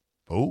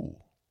 Oh.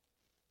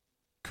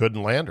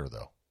 Couldn't land her,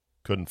 though.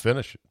 Couldn't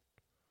finish it.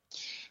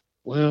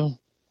 Well,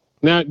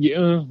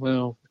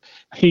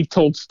 he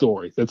told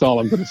stories. That's all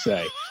I'm going to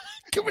say.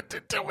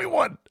 Tell me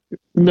one.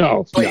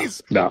 No,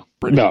 please. No.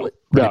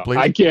 Please.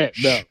 I can't.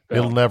 No,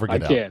 it'll never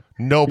get out. Can't.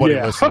 Nobody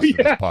listens to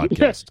this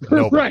podcast. Yeah.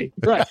 Nobody.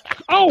 Right.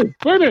 Oh, wait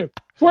a minute.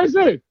 For a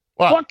second.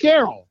 Fuck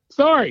Carol.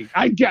 Sorry.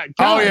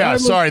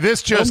 Sorry.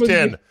 This just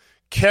in.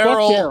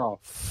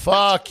 Carol.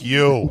 Fuck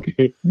you.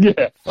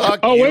 Yeah.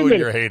 Fuck you and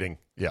you're hating.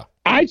 Yeah.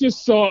 I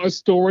just saw a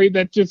story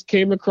that just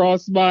came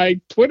across my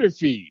Twitter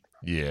feed.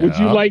 Yeah. Would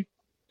you like...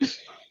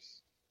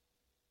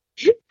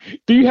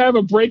 Do you have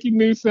a breaking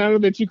news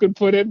sound that you can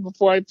put in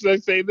before I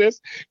say this?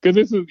 Because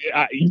this is...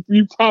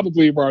 you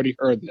probably have already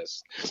heard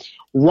this.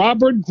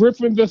 Robert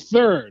Griffin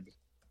III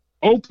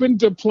open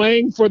to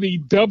playing for the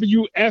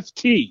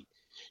WFT.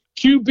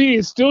 QB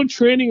is still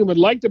training and would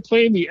like to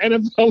play in the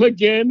NFL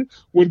again.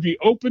 Would be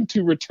open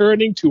to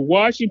returning to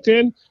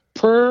Washington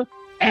per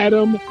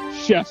Adam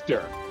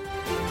Schefter.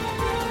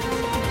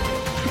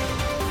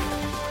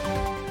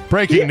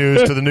 Breaking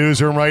news to the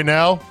newsroom right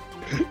now.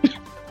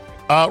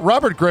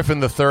 Robert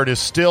Griffin III is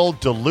still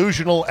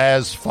delusional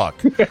as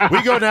fuck.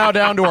 We go now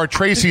down to our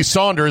Tracy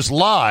Saunders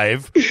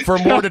live for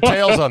more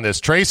details on this.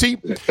 Tracy?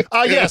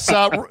 Yes,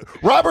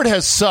 Robert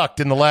has sucked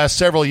in the last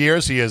several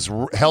years. He has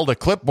held a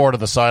clipboard on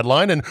the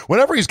sideline, and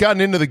whenever he's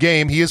gotten into the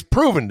game, he has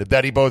proven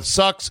that he both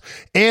sucks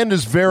and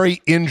is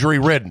very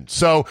injury-ridden.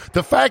 So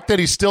the fact that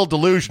he's still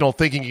delusional,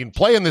 thinking he can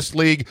play in this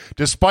league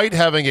despite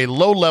having a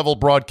low-level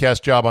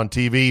broadcast job on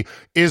TV,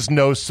 is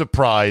no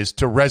surprise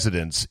to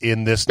residents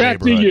in this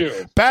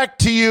neighborhood. Back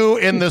to you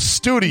in the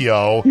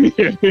studio.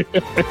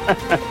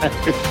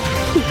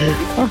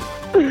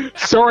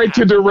 Sorry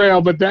to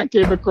derail, but that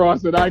came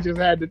across and I just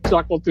had to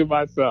chuckle to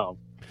myself.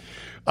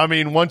 I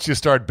mean, once you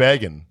start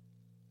begging,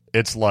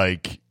 it's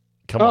like,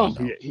 come on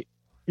now.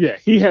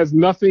 He has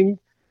nothing.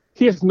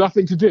 He has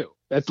nothing to do.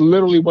 That's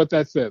literally what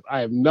that says.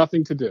 I have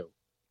nothing to do.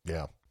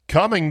 Yeah.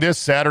 Coming this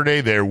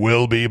Saturday, there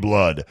will be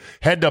blood.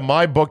 Head to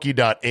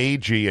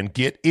mybookie.ag and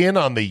get in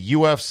on the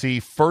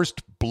UFC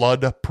First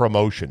Blood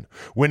promotion.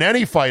 When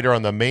any fighter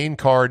on the main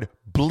card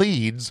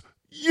bleeds,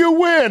 you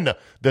win.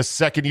 The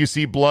second you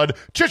see blood,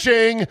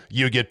 cha-ching,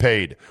 you get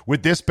paid.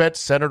 With this bet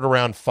centered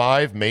around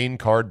 5 main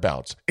card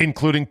bouts,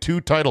 including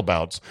 2 title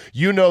bouts,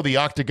 you know the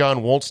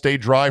octagon won't stay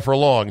dry for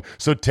long,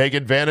 so take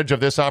advantage of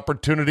this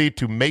opportunity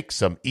to make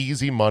some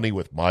easy money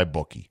with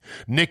MyBookie.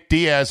 Nick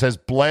Diaz has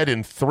bled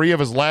in 3 of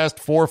his last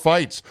 4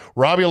 fights.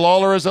 Robbie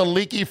Lawler is a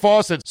leaky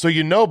faucet, so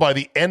you know by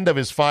the end of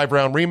his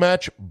 5-round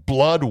rematch,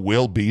 blood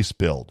will be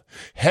spilled.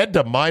 Head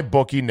to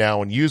MyBookie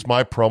now and use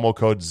my promo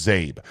code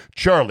ZABE.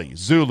 Charlie,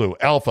 Zulu,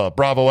 Alpha,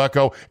 Bravo,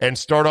 Echo, and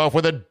start off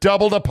with a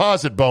double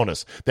deposit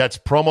bonus. That's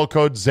promo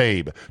code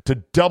ZABE to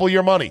double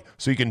your money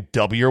so you can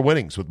double your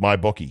winnings with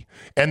MyBookie.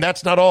 And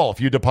that's not all.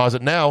 If you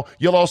deposit now,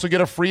 you'll also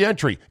get a free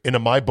entry into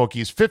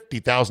MyBookie's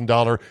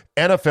 $50,000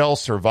 NFL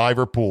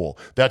Survivor Pool.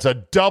 That's a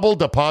double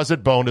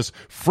deposit bonus,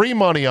 free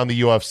money on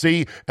the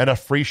UFC, and a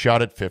free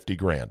shot at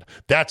 $50,000.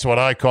 That's what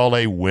I call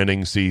a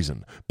winning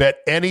season. Bet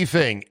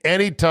anything,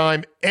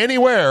 anytime,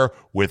 anywhere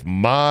with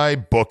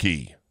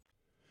MyBookie.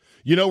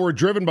 You know, we're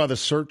driven by the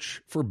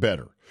search for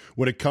better.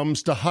 When it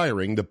comes to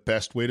hiring, the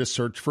best way to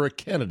search for a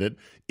candidate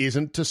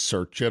isn't to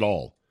search at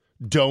all.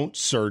 Don't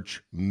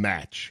search,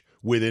 match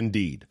with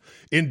Indeed.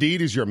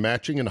 Indeed is your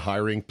matching and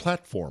hiring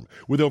platform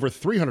with over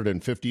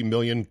 350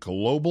 million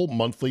global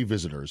monthly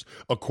visitors,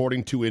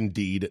 according to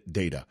Indeed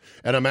data,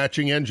 and a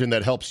matching engine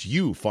that helps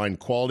you find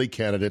quality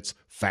candidates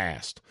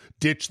fast.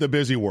 Ditch the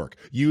busy work.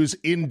 Use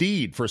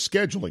Indeed for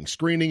scheduling,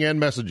 screening,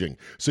 and messaging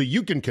so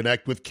you can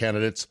connect with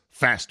candidates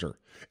faster.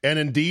 And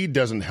Indeed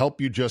doesn't help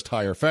you just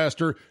hire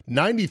faster.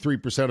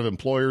 93% of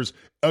employers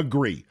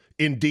agree.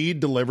 Indeed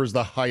delivers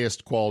the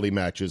highest quality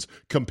matches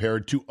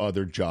compared to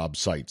other job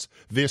sites.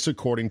 This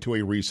according to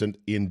a recent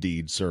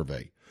Indeed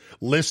survey.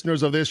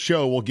 Listeners of this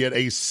show will get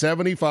a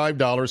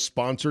 $75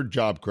 sponsored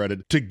job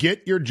credit to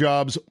get your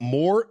jobs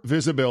more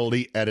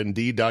visibility at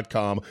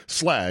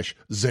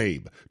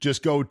Indeed.com/ZABE.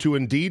 Just go to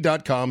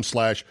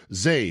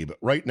Indeed.com/ZABE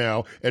right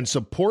now and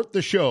support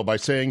the show by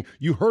saying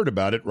you heard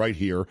about it right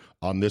here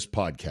on this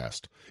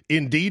podcast.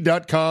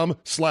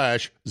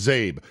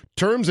 Indeed.com/ZABE.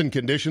 Terms and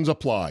conditions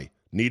apply.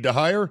 Need to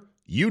hire?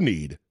 You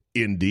need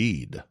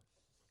Indeed.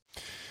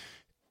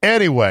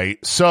 Anyway,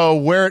 so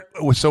we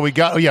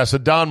got, so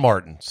Don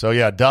Martin. So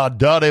yeah,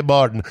 Donnie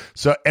Martin.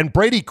 So, and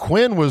Brady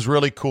Quinn was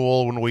really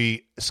cool when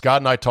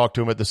Scott and I talked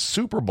to him at the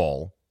Super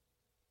Bowl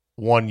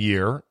one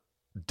year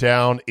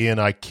down in,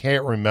 I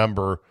can't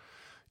remember,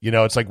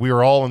 it's like we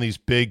were all in these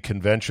big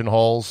convention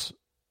halls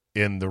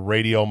in the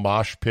radio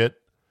mosh pit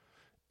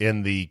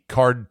in the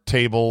card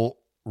table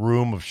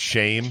room of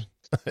shame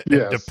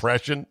and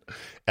depression.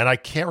 And I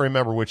can't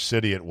remember which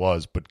city it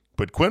was, but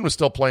Quinn was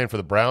still playing for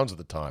the Browns at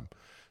the time.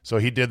 So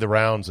he did the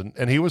rounds,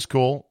 and he was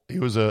cool. He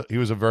was a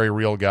very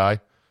real guy,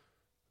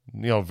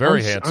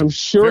 very handsome. I'm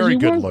sure very he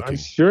good was. looking. I'm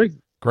sure,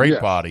 great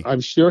body. I'm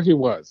sure he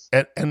was,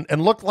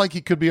 and looked like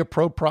he could be a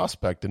pro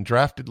prospect and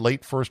drafted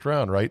late first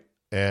round, right?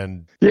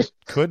 And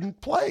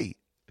couldn't play.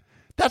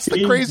 That's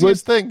the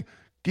craziest thing.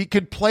 He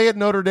could play at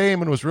Notre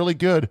Dame and was really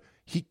good.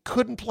 He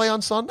couldn't play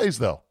on Sundays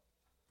though.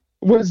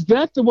 Was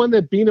that the one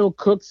that Beano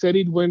Cook said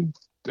he'd win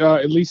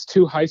at least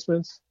 2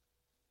 Heismans?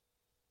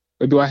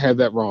 Or do I have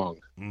that wrong?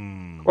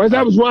 Or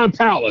that was Ron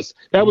Powless.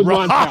 That was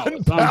Ron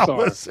Powless. I'm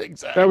sorry.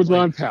 Exactly. That was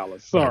Ron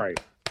Powless. Sorry.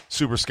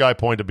 Super Sky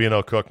Point to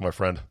Beano Cook, my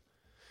friend.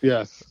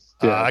 Yes.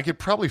 I could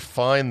probably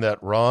find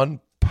that Ron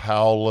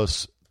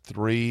Powless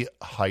 3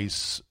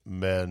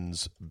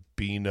 Heisman's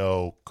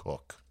Beano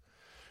Cook.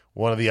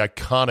 One of the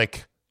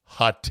iconic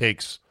hot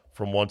takes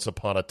from Once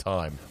Upon a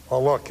Time.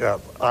 Well, look,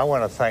 I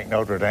want to thank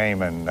Notre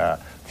Dame and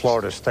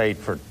Florida State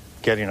for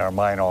getting our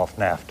mind off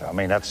NAFTA. I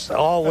mean, that's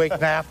all week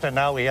NAFTA.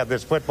 Now we have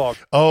this football.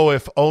 Oh,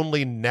 if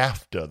only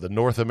NAFTA, the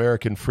North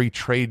American Free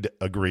Trade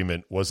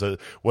Agreement, was a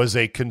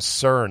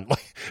concern.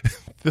 Like,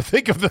 to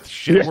think of the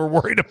shit we're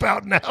worried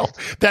about now.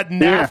 That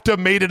NAFTA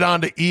made it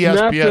onto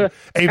ESPN.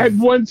 At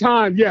one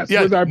time, yes.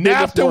 Yeah, was our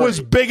NAFTA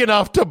was big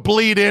enough to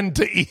bleed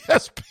into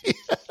ESPN.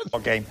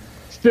 Okay.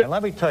 And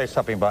let me tell you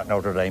something about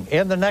Notre Dame.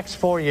 In the next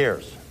 4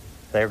 years,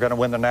 they're going to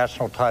win the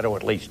national title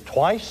at least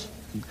twice.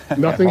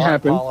 Nothing Mark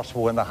happened. Wallace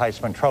will win the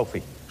Heisman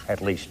Trophy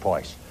at least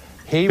twice.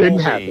 He Didn't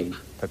will happen. be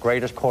the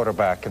greatest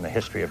quarterback in the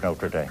history of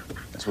Notre Dame.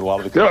 That's what a lot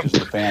of the coaches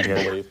and the fans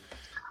believe.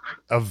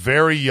 A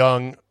very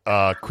young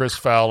Chris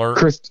Fowler,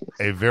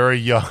 a very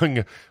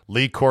young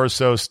Lee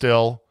Corso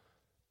still,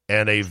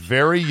 and a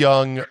very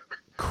young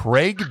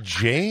Craig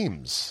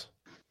James.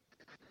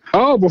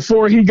 Oh,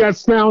 before he got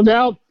found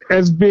out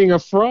as being a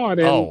fraud.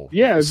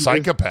 And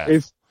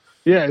psychopath.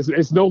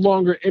 It's no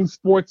longer in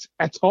sports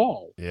at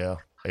all. Yeah,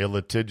 a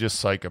litigious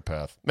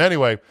psychopath.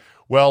 Anyway,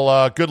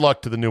 well, good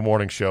luck to the new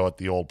morning show at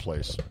the old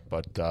place.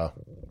 But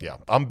yeah,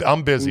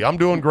 I'm busy. I'm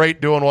doing great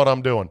doing what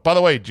I'm doing. By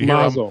the way, did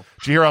you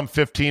hear I'm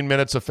 15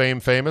 minutes of fame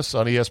famous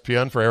on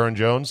ESPN for Aaron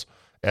Jones?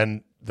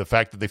 And the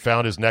fact that they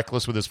found his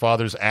necklace with his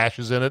father's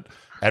ashes in it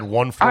at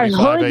 1:45 I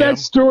heard a.m. that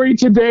story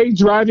today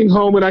driving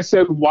home, and I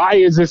said, why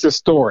is this a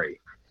story?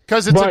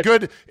 Because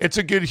it's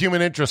a good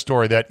human interest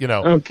story that,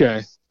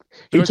 Okay.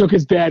 He took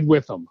his dad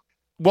with him.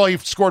 Well, he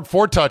scored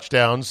 4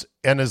 touchdowns,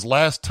 and his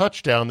last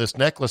touchdown, this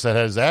necklace that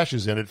had his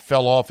ashes in it,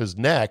 fell off his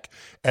neck,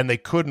 and they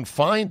couldn't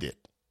find it.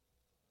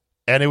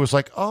 And it was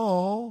like,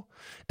 oh.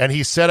 And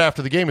he said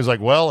after the game, he's like,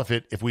 well,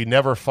 if we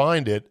never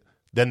find it,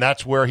 then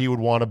that's where he would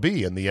want to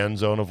be, in the end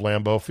zone of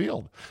Lambeau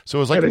Field. So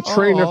it was like, and a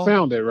trainer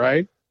found it,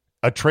 right?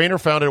 A trainer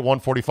found it at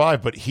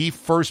 1:45, but he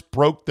first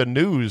broke the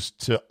news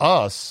to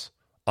us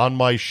on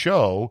my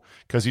show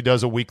because he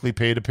does a weekly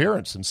paid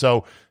appearance. And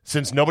so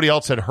since nobody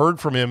else had heard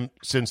from him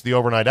since the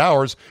overnight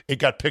hours, it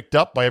got picked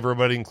up by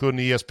everybody, including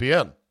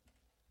ESPN.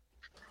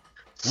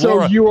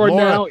 So you are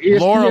now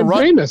ESPN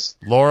famous.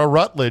 Laura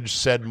Rutledge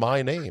said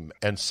my name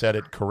and said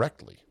it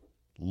correctly.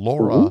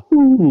 Laura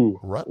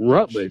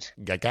Rutledge.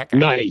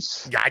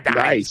 Nice.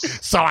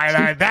 Nice. So I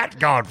had that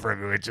going for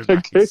me, which is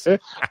nice.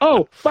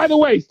 Oh, by the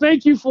way,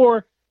 thank you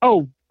for,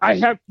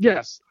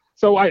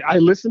 So I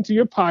listened to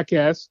your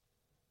podcast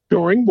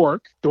during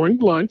work, during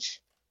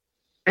lunch,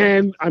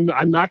 and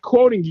I'm not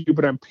quoting you,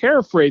 but I'm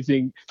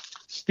paraphrasing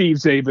Steve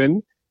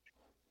Zabin.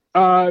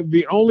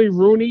 The only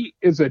Rooney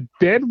is a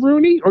dead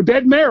Rooney or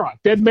dead Mara.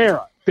 Dead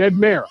Mara.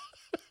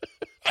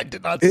 I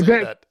did not say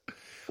that.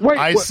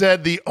 I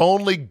said the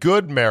only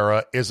good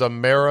Mara is a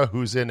Mara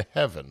who's in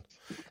heaven.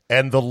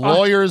 And the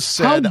lawyers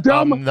said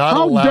I'm not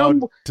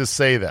allowed to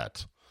say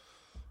that.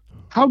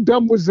 How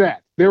dumb was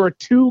that? There are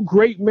 2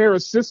 great Mara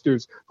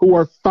sisters who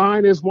are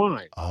fine as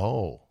wine.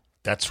 Oh,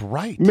 that's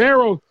right.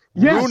 Mara,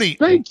 yes, Rooney,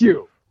 thank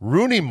you.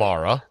 Rooney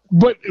Mara.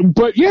 But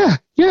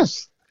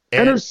yes.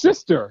 And her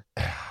sister.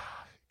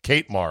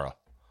 Kate Mara.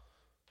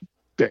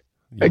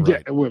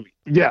 Again, right.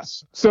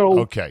 Yes. So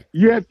okay.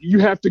 You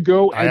have to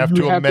go. I have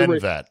to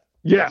amend that.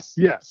 Yes.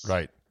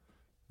 Right.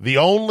 The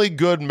only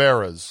good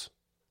Maras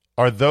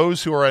are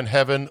those who are in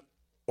heaven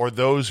or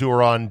those who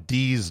are on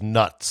D's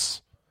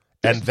nuts.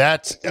 And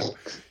that's...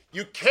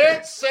 You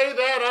can't say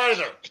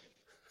that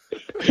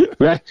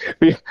either.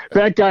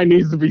 That guy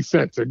needs to be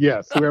censored.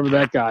 Yes, whoever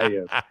that guy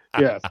is.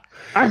 Yes.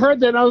 I heard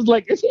that and I was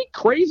like, is he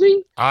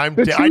crazy? I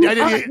didn't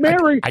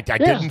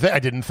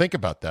think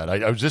about that.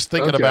 I was just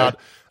thinking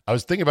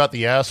about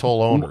the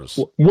asshole owners.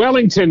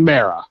 Wellington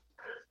Mara.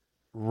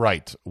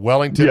 Right.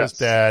 Wellington is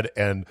dad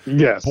and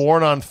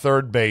born on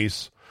third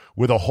base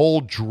with a whole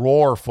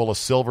drawer full of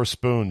silver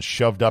spoons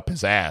shoved up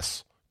his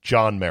ass.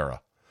 John Mara.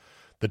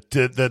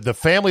 The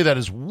family that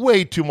has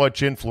way too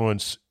much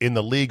influence in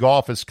the league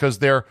office because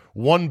they're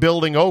one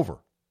building over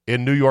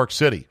in New York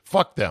City.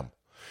 Fuck them.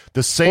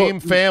 The same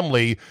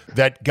family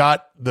that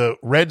got the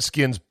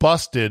Redskins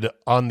busted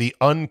on the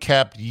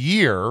uncapped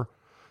year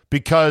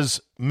because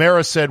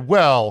Mara said,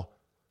 well,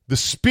 the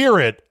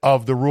spirit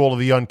of the rule of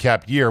the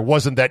uncapped year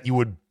wasn't that you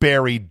would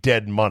bury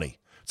dead money.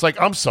 It's like,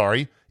 I'm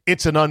sorry,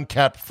 it's an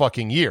uncapped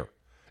fucking year.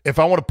 If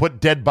I want to put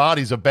dead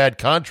bodies of bad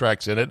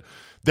contracts in it,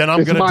 then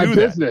I'm going to do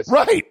business. That.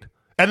 Right.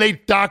 And they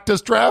docked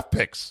us draft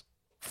picks,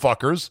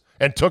 fuckers,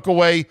 and took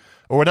away,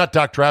 or not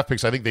docked draft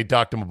picks, I think they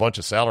docked them a bunch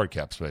of salary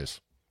cap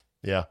space.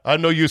 Yeah. I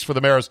have no use for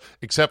the Maras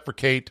except for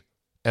Kate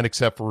and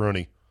except for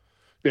Rooney.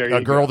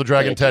 Girl with the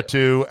Dragon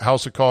Tattoo,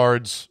 House of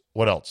Cards.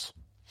 What else?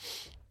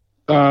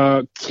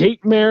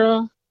 Kate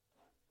Mara.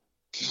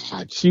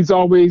 God, she's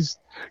always.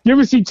 You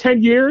ever see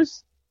 10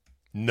 Years?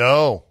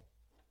 No.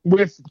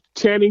 With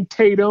Channing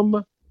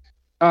Tatum.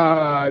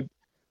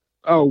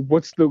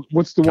 What's the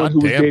one who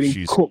was dating?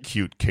 She's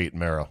cute, Kate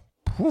Mara.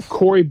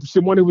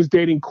 The one who was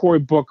dating Cory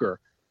Booker.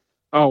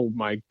 Oh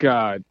my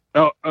God.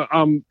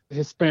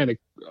 Hispanic.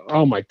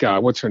 Oh my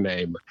God. What's her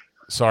name?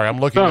 Sorry, I'm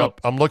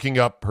looking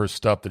up her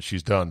stuff that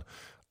she's done.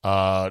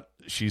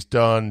 She's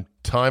done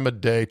Time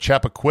of Day,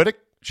 Chappaquiddick.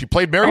 She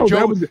played Mary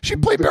Jo. She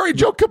played Mary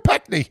Jo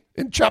Kopechne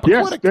in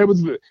Chappaquiddick.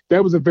 Yes,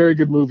 that was a very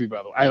good movie,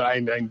 by the way. I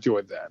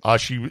enjoyed that.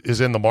 She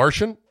is in The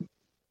Martian.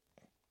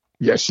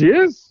 Yes, she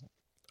is.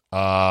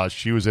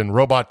 She was in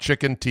Robot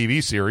Chicken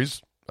TV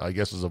series. I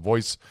guess as a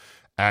voice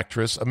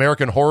actress.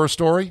 American Horror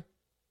Story.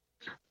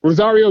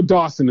 Rosario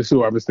Dawson is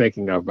who I was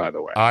thinking of, by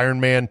the way.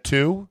 Iron Man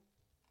 2.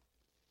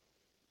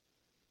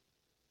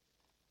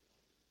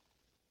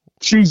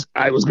 She's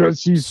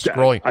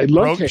scrolling. I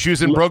love She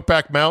was in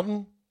Brokeback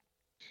Mountain.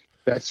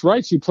 That's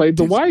right. She played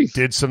the wife.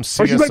 Did some CSIs.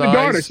 Or she played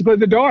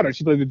the daughter.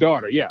 She played the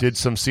daughter. Yeah. Did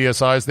some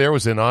CSIs there.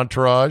 Was in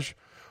Entourage.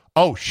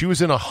 Oh, she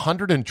was in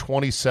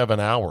 127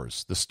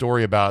 Hours. The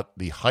story about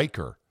the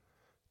hiker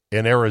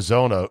in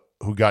Arizona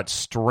who got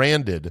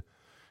stranded,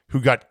 who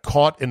got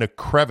caught in a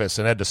crevice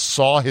and had to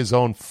saw his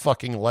own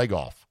fucking leg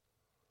off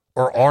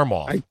or arm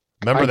off.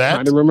 Remember that? I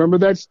kind of remember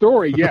that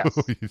story, yes.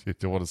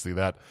 You want to see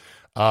that.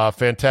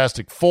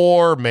 Fantastic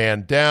Four,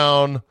 Man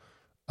Down.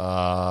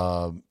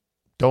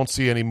 Don't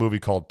see any movie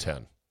called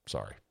 10.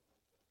 Sorry.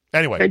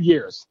 Anyway. 10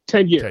 years.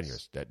 10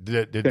 years. 10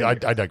 years.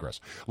 I digress.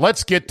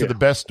 Let's get to the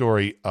best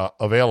story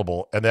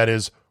available, and that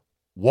is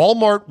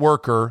Walmart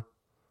worker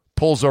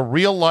pulls a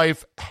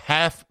real-life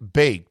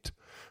half-baked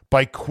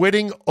by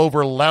quitting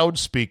over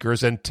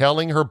loudspeakers and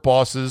telling her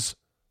bosses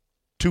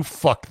to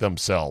fuck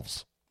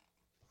themselves.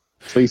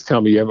 Please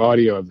tell me you have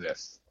audio of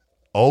this.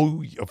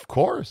 Oh, of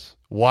course.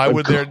 Why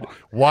would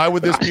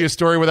this be a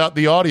story without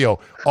the audio?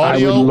 I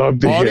would love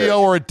to hear it.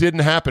 Or it didn't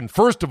happen.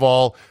 First of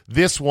all,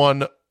 this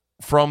one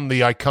from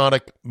the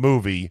iconic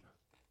movie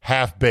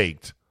Half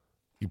Baked.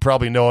 You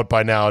probably know it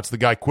by now. It's the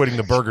guy quitting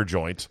the burger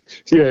joint.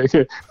 Yeah.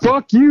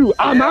 Fuck you.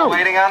 I'm out.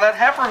 Waiting on that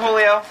heifer,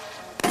 Julio.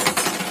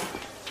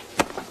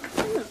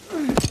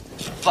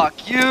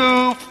 Fuck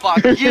you.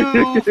 Fuck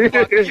you.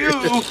 Fuck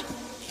you.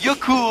 You're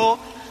cool.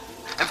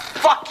 And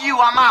fuck you.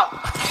 I'm out.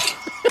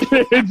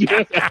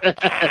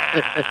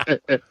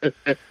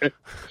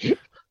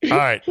 All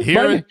right.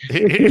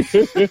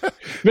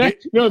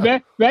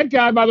 That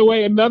guy, by the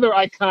way, another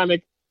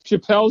iconic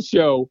Chappelle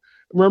show.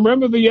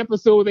 Remember the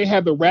episode where they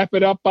had the Wrap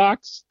It Up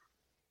box?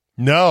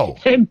 No.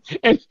 And he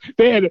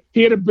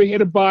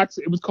had a box.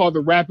 It was called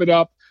the Wrap It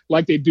Up,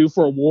 like they do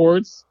for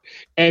awards.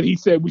 And he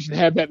said we should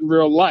have that in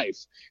real life.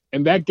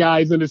 And that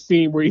guy's in a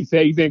scene where he's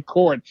in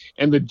court,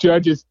 and the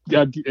judge is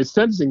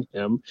sentencing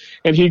him,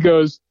 and he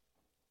goes,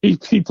 he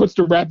puts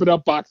the Wrap It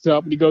Up box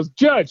up, and he goes,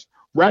 "Judge,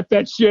 wrap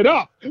that shit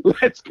up.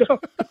 Let's go."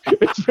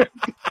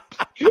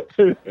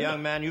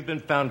 Young man, you've been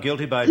found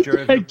guilty by a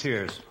jury of your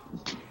peers.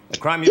 The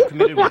crime you've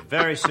committed was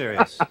very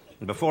serious.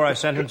 And before I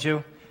sentence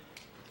you,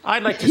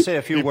 I'd like to say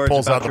a few words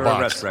about your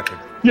arrest record.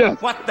 Yeah.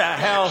 What the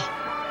hell?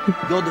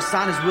 Yo, the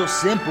sign is real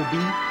simple, B.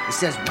 It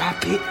says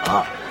wrap it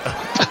up.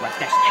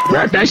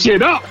 Wrap that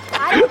shit up.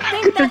 I don't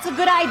think that's a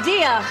good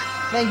idea.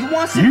 Man, you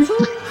want some too?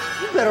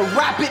 You better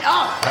wrap it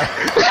up.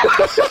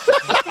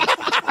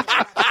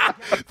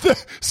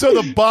 So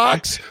the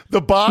box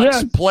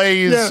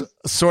plays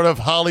sort of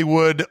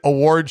Hollywood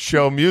award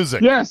show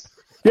music. Yes.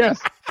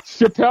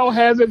 Chappelle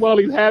has it while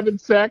he's having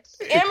sex.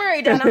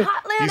 Emery down a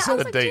hotline. He's I on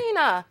was a like, date.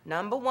 Tina,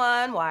 number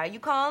one, why are you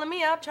calling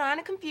me up trying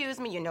to confuse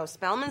me? You know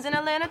Spellman's in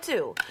Atlanta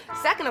too.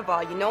 Second of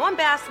all, you know I'm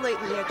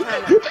vacillating here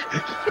trying to...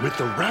 With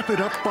the Wrap It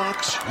Up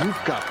box, you've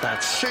got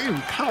that same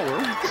power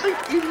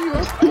right in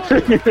your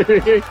pocket. So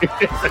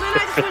then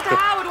I just went to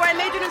Howard where I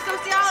majored in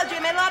sociology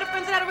and made a lot of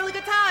friends and had a really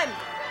good time.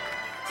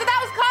 So that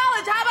was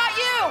college. How about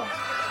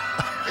you?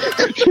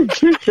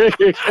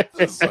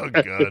 So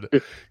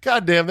good.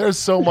 God damn, there's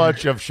so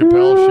much of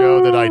Chappelle's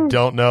show that I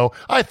don't know.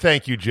 I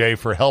thank you, Jay,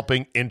 for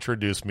helping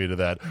introduce me to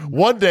that.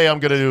 One day I'm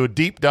going to do a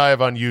deep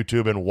dive on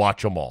YouTube and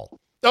watch them all.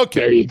 Okay.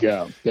 There you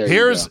go.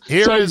 Here is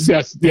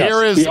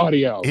the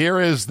audio. Here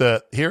is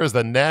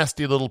the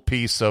nasty little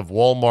piece of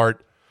Walmart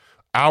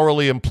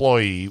hourly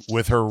employee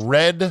with her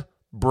red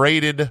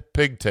braided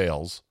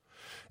pigtails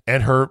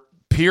and her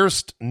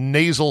pierced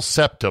nasal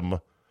septum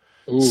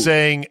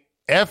saying,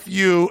 F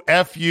you,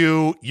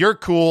 you're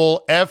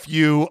cool, F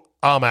you,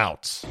 I'm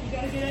out.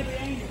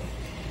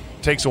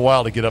 Takes a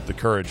while to get up the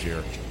courage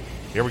here.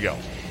 Here we go.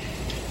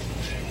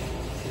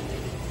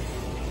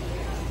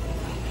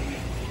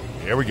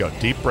 Here we go.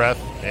 Deep breath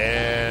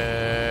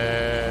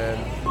and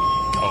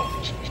go.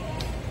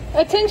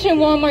 Attention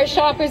Walmart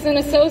shoppers and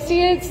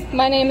associates.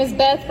 My name is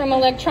Beth from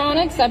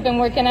Electronics. I've been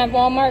working at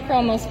Walmart for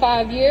almost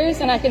 5 years,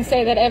 and I can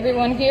say that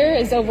everyone here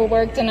is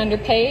overworked and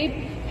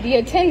underpaid. The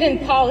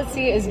attendant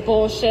policy is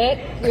bullshit.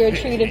 We are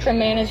treated from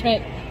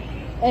management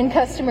and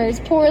customers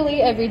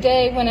poorly every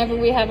day. Whenever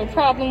we have a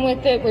problem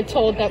with it, we're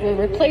told that we're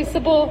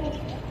replaceable.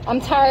 I'm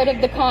tired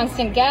of the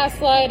constant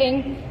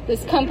gaslighting.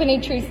 This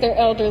company treats their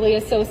elderly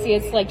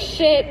associates like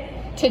shit.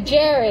 To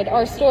Jared,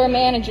 our store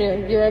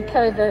manager, you're a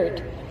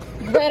pervert.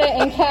 Greta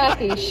and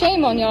Kathy,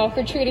 shame on y'all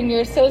for treating your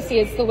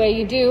associates the way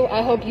you do.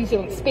 I hope you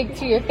don't speak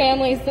to your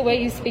families the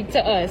way you speak to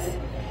us.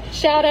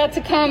 Shout out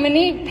to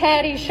Cominique,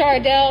 Patty,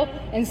 Chardell,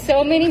 and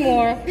so many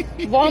more.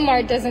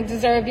 Walmart doesn't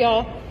deserve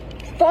y'all.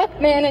 Fuck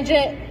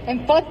management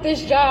and fuck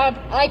this job.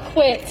 I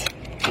quit.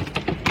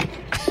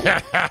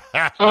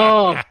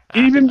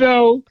 Even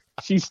though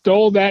she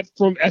stole that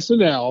from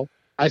SNL,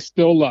 I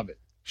still love it.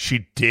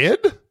 She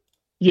did?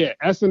 Yeah,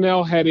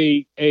 SNL had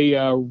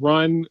a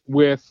run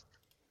with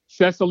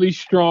Cecily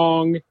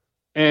Strong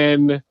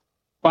and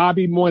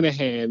Bobby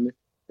Moynihan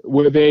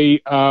where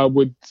they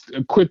would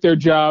quit their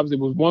jobs.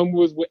 One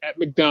was at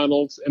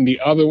McDonald's and the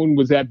other one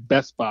was at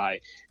Best Buy.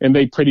 And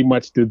they pretty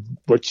much did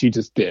what she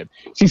just did.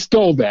 She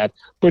stole that,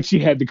 but she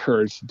had the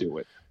courage to do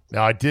it.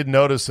 Now, I did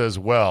notice as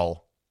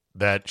well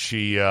that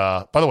she,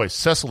 by the way,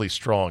 Cecily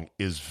Strong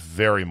is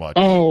very much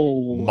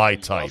my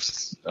type.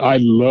 I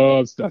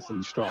love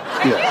Cecily Strong.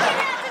 Yeah.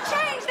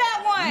 Change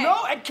that one.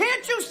 No, and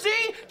can't you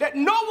see that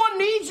no one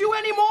needs you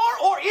anymore,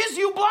 or is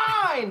you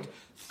blind?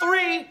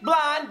 3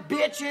 blind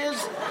bitches.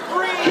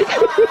 3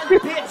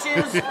 blind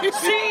bitches.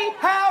 See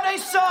how they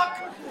suck.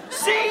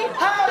 See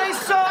how they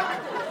suck.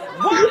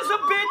 One is a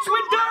bitch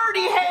with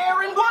dirty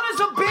hair, and one is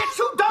a bitch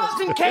who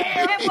doesn't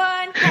care. And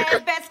one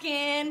has best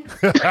skin.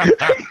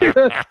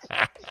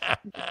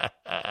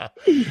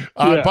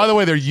 By the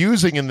way, they're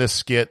using in this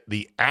skit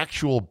the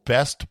actual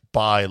Best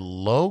Buy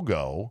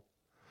logo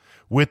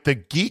with the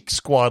Geek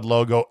Squad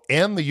logo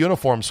and the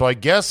uniform. So I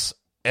guess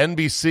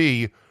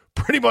NBC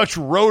pretty much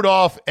wrote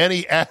off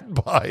any ad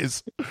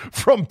buys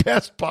from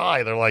Best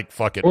Buy. They're like,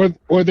 fuck it.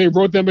 Or they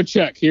wrote them a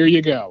check. Here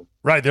you go.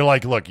 Right. They're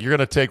like, look, you're going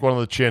to take one on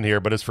the chin here,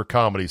 but it's for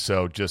comedy,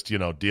 so just,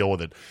 deal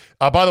with it.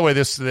 By the way,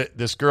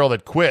 this girl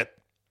that quit,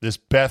 this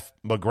Beth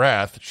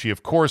McGrath, she,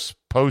 of course,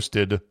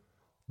 posted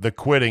the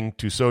quitting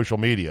to social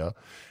media.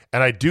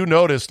 And I do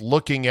notice,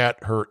 looking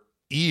at her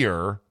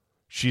ear,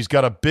 she's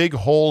got a big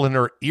hole in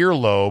her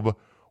earlobe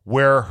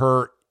where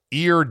her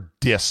ear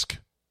disc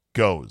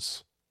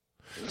goes.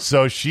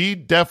 So she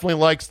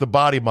definitely likes the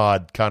body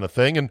mod kind of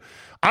thing. And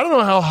I don't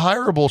know how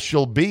hireable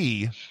she'll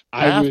be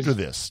after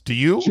this. Do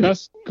you?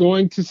 Just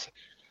going to.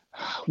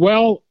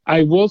 Well,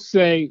 I will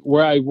say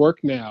where I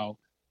work now,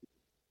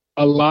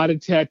 a lot of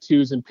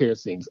tattoos and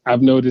piercings.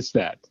 I've noticed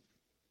that.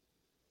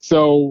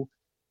 So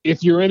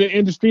if you're in an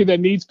industry that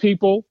needs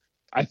people,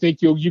 I think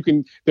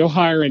they'll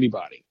hire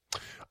anybody.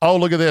 Oh,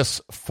 look at this.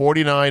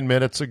 49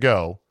 minutes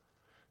ago,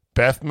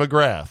 Beth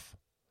McGrath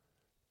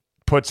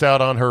puts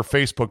out on her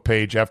Facebook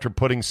page, after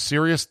putting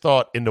serious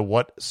thought into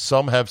what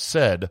some have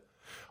said,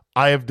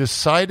 I have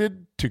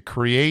decided to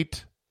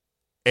create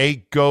a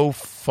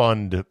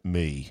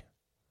GoFundMe.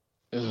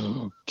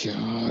 Oh,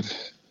 God.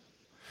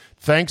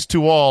 Thanks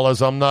to all,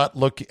 as I'm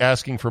not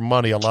asking for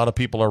money, a lot of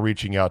people are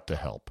reaching out to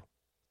help.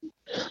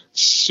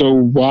 So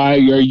why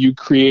are you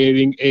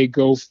creating a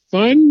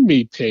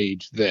GoFundMe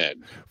page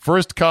then?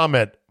 First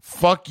comment,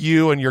 fuck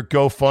you and your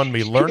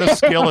GoFundMe. Learn a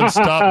skill and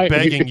stop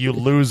begging, you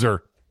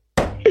loser.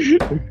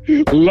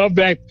 Love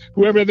that.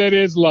 Whoever that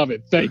is, love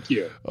it. Thank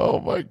you. Oh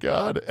my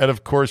God. And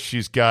of course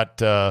she's got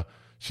the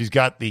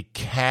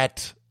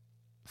cat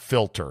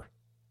filter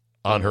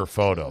on her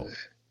photo.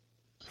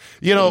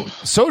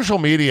 Social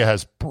media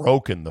has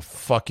broken the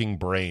fucking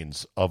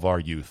brains of our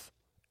youth.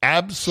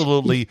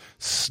 Absolutely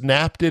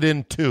snapped it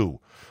in two,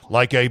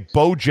 like a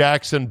Bo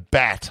Jackson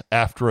bat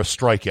after a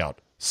strikeout.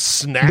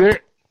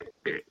 Snap.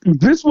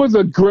 This was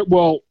a great.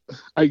 Well,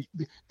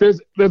 there's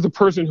a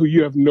person who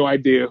you have no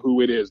idea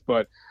who it is,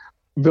 but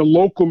the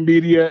local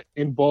media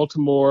in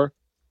Baltimore,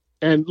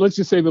 and let's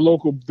just say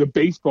the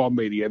baseball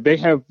media, they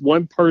have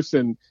one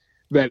person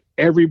that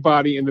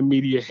everybody in the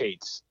media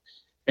hates,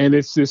 and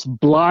it's this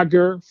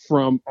blogger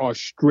from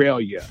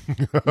Australia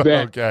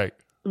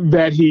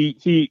that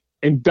he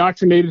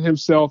indoctrinated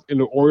himself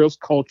into Orioles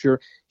culture.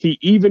 He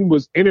even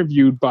was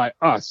interviewed by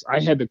us. I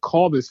had to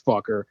call this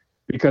fucker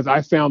because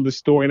I found the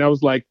story and I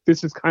was like,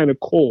 this is kind of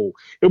cool.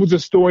 It was a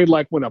story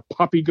like when a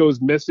puppy goes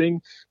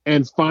missing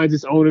and finds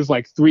its owners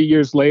like 3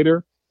 years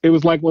later. It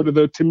was like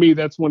to me,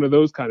 that's one of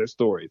those kind of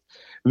stories.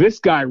 This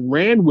guy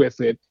ran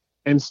with it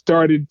and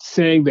started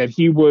saying that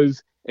he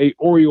was a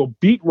Oriole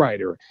beat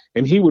writer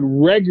and he would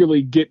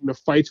regularly get into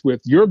fights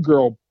with your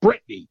girl,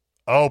 Brittany.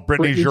 Oh,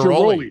 Brittany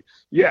Giroli.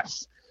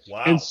 Yes.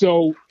 Wow. And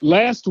so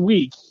last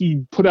week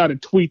he put out a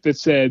tweet that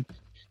said,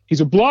 he's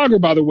a blogger,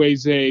 by the way,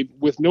 Zabe,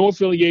 with no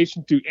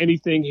affiliation to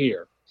anything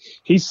here.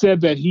 He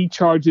said that he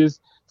charges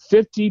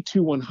 $50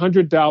 to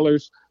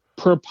 $100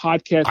 per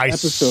podcast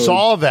episode. I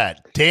saw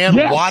that. Dan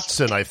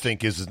Watson, I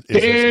think, is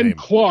his name.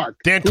 Clark.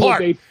 Dan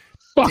Clark. Is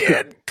a fucker.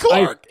 Dan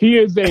Clark. He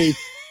is a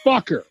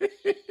fucker.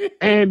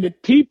 And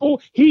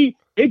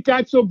it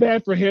got so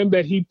bad for him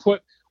that he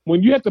put,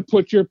 when you have to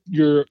put your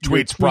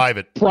tweets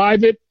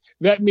private,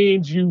 that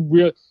means you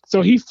really.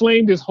 So he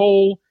flamed his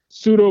whole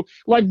pseudo,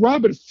 like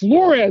Robert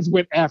Flores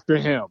went after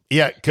him.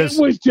 Yeah, because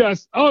it was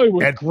just, it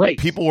was great.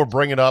 People were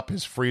bringing up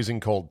his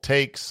freezing cold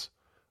takes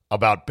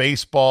about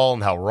baseball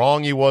and how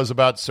wrong he was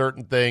about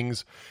certain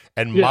things,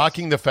 and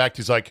mocking the fact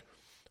he's like,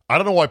 I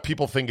don't know why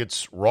people think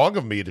it's wrong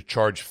of me to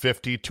charge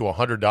 $50 to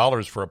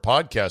 $100 for a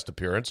podcast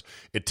appearance.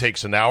 It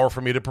takes an hour for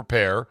me to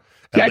prepare.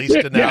 At least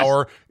an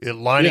hour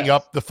lining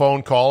up the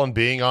phone call and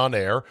being on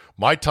air.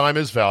 My time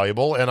is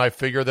valuable, and I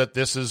figure that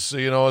this is,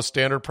 a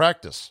standard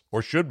practice,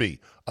 or should be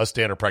a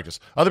standard practice.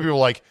 Other people are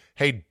like,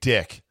 hey,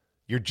 Dick,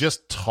 you're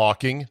just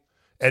talking,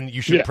 and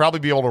you should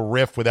probably be able to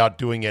riff without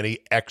doing any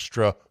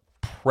extra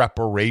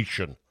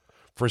preparation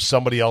for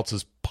somebody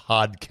else's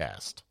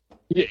podcast.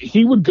 Yeah,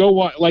 he would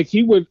go on, like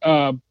he would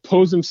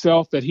pose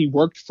himself that he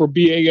worked for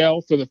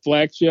BAL for the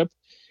flagship,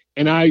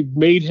 and I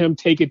made him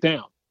take it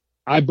down.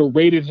 I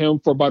berated him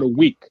for about a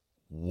week.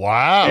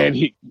 Wow. And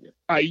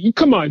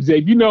come on,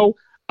 Zabe.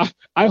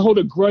 I hold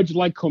a grudge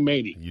like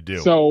Khomeini. You do.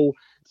 So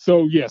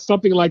yeah,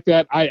 something like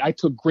that. I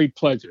took great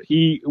pleasure.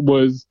 He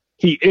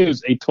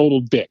is a total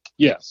dick.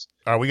 Yes.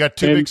 All right, we got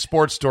two big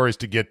sports stories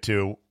to get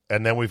to,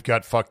 and then we've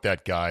got Fuck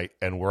That Guy,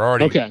 and we're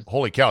already,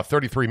 holy cow,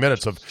 33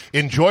 minutes of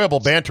enjoyable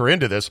banter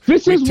into this.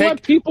 This is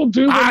what people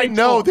do when I they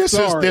know,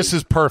 talk. this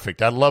is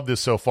perfect. I love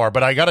this so far,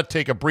 but I got to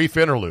take a brief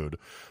interlude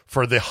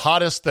for the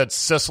hottest that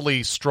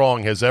Cecily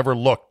Strong has ever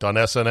looked on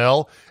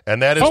SNL,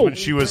 and that is when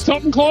she was...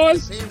 Something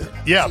Claus?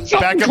 Yeah, Something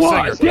backup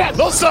Claus, singer. yes.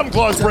 Little Something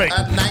Claus break.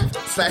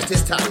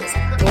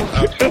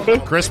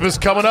 Christmas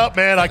coming up,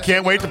 man. I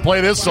can't wait to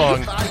play this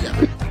song.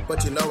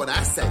 But you know what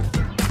I say?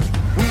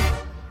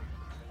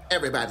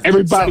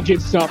 Everybody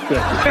gets something. And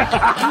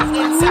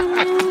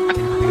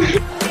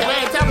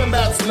I ain't talking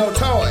about no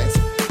toys.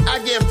 I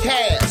give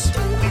cash.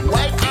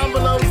 White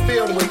envelopes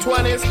filled with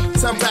 20s,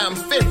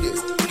 sometimes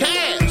 50s.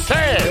 Cash.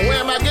 And where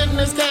am I getting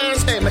this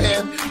cash? Hey,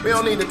 man, we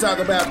don't need to talk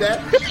about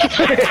that.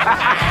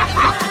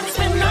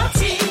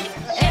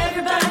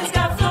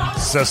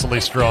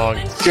 Cecily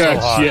Strong. So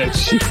hot. Yeah,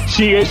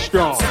 she is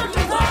strong.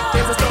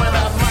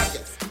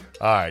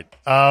 All right.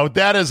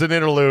 That is an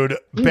interlude.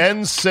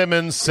 Ben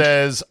Simmons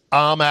says,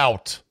 I'm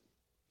out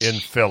in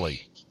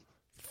Philly.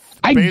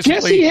 I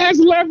guess he has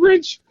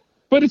leverage,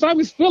 but if I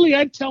was Philly,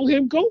 I'd tell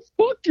him, go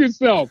fuck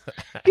yourself.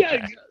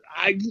 Yeah,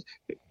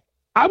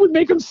 I would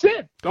make him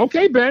sit.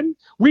 Okay, Ben,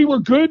 we were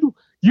good.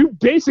 You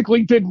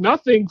basically did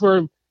nothing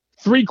for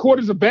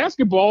 3/4 of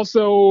basketball,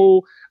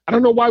 so I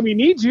don't know why we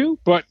need you,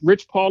 but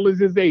Rich Paul is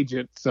his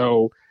agent,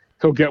 so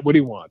he'll get what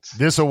he wants.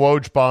 This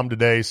Woj bomb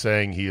today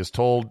saying he has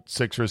told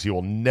Sixers he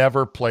will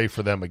never play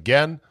for them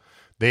again.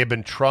 They have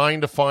been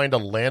trying to find a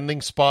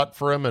landing spot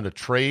for him in a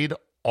trade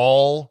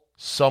all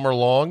summer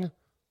long.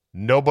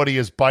 Nobody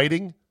is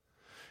biting.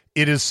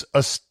 It is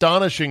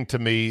astonishing to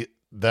me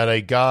that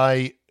a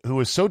guy who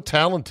is so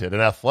talented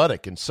and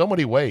athletic in so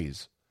many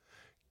ways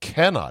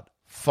cannot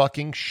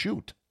fucking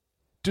shoot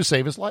to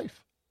save his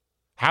life.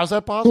 How's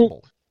that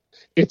possible?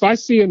 If I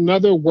see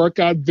another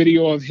workout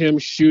video of him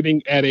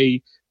shooting at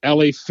a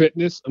LA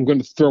Fitness, I'm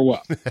going to throw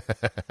up.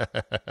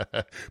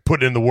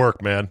 Put in the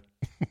work, man.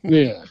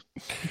 Yeah.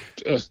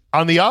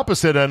 On the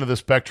opposite end of the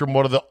spectrum,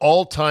 one of the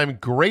all-time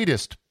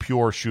greatest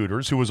pure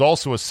shooters, who was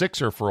also a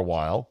Sixer for a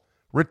while,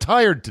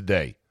 retired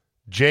today,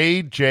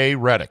 J.J.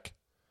 Redick.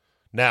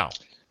 Now,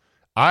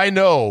 I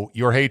know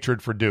your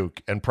hatred for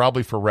Duke and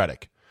probably for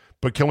Redick,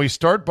 but can we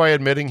start by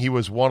admitting he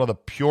was one of the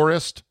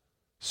purest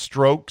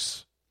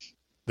strokes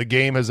the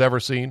game has ever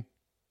seen?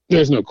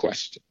 There's no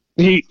question.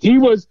 He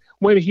was,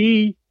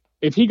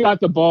 if he got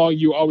the ball,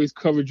 you always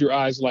covered your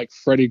eyes like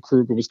Freddy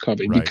Krueger was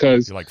covered, right,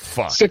 because you're like,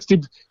 fuck.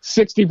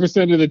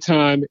 60% of the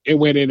time it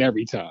went in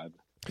every time.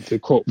 To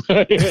quote.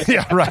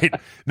 Yeah, right.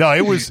 No,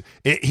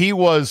 he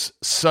was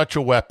such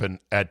a weapon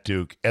at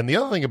Duke. And the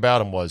other thing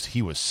about him was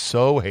he was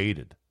so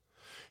hated.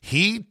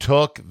 He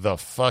took the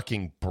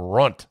fucking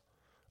brunt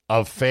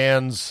of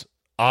fans'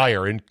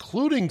 ire,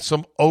 including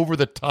some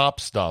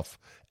over-the-top stuff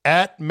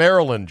at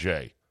Maryland,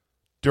 Jay,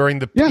 during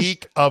the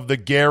peak of the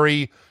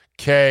Gary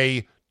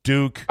K.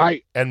 Duke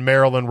and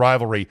Maryland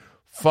rivalry.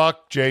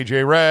 Fuck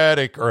J.J.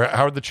 Redick, or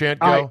how did the chant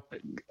go?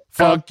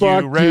 Fuck you,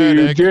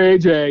 Redick.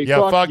 JJ.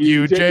 Yeah, fuck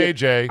you,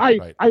 JJ.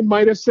 I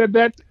might have said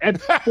that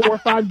at 4 or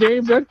 5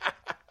 games. I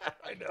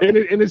know.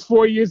 In his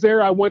 4 years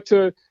there, I went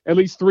to at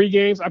least 3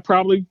 games. I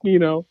probably,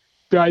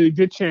 I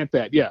did chant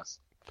that, yes.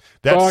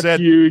 Fuck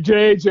you,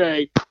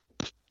 JJ.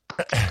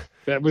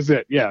 That was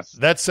it, yes.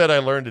 That said, I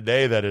learned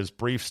today that his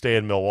brief stay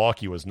in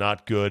Milwaukee was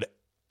not good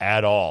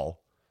at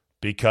all,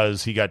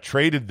 because he got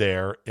traded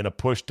there in a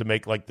push to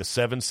make like the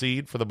 7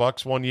 seed for the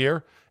Bucks one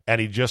year, and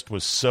he just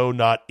was so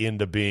not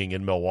into being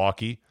in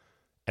Milwaukee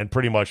and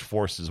pretty much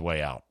forced his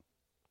way out.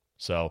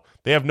 So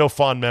they have no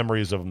fond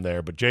memories of him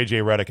there, but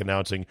J.J. Redick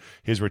announcing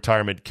his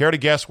retirement. Care to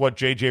guess what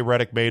J.J.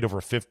 Redick made over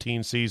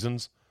 15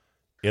 seasons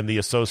in the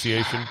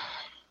association?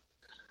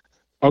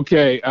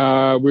 Okay,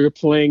 we're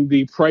playing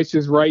the Price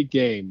is Right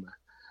game.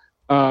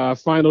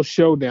 Final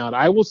showdown.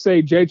 I will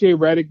say J.J.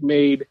 Redick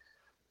made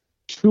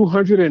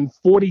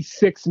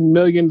 $246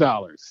 million.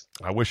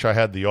 I wish I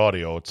had the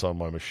audio. It's on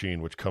my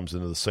machine, which comes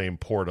into the same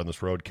port on this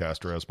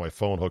Roadcaster as my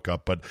phone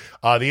hookup. But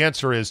the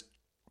answer is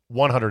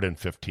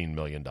 $115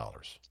 million.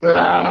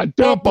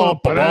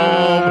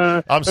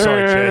 I'm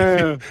sorry,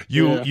 Jay.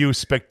 You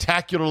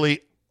spectacularly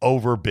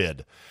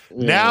overbid.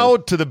 Yeah. Now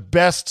to the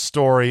best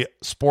story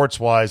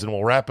sports-wise, and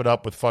we'll wrap it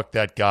up with Fuck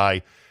That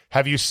Guy.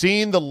 Have you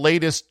seen the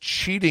latest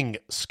cheating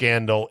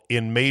scandal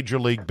in Major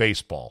League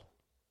Baseball?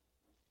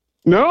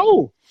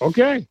 No.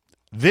 Okay.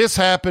 This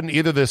happened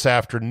either this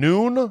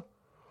afternoon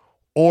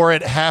or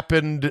it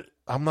happened,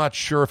 I'm not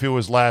sure if it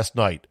was last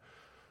night.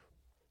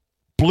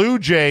 Blue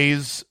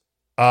Jays,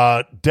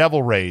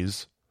 Devil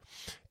Rays,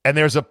 and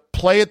there's a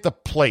play at the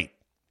plate.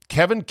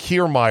 Kevin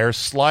Kiermaier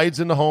slides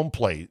into home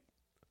plate,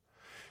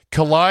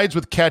 collides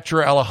with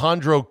catcher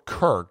Alejandro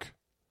Kirk,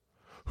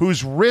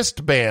 whose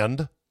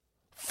wristband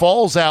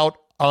falls out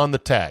on the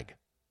tag.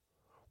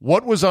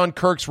 What was on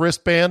Kirk's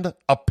wristband?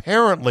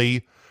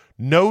 Apparently,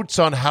 notes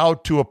on how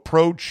to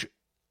approach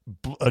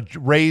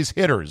Rays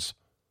hitters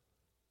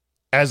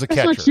as a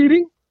catcher. That's not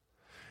cheating.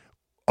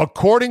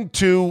 According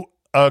to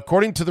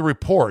the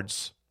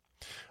reports,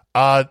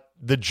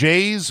 the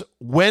Jays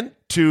went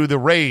to the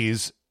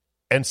Rays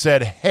and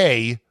said,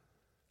 hey,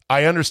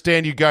 I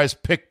understand you guys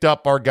picked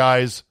up our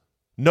guy's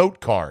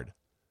note card.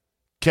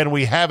 Can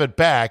we have it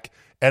back?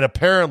 And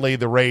apparently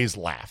the Rays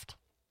laughed.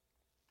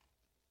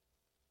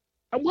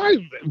 Why?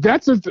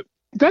 That's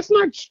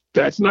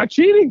not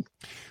cheating.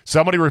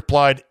 Somebody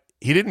replied,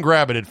 he didn't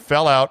grab it. It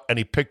fell out, and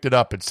he picked it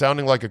up. It's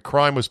sounding like a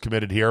crime was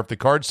committed here. If the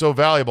card's so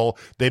valuable,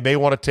 they may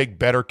want to take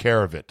better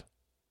care of it.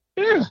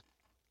 Yeah,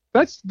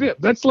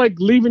 that's like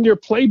leaving your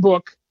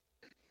playbook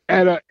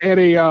at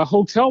a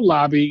hotel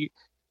lobby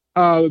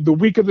the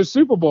week of the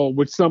Super Bowl,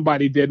 which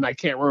somebody did, and I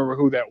can't remember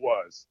who that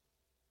was.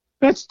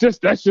 That's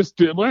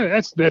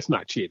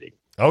not cheating.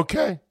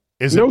 Okay.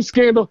 No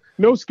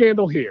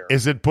scandal here.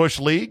 Is it Bush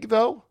League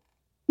though?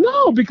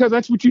 No, because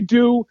that's what you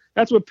do.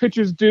 That's what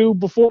pitchers do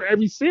before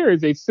every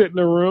series. They sit in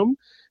a room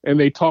and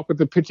they talk with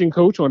the pitching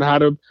coach on how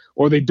to,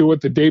 or they do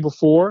it the day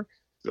before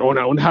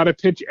on how to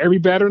pitch every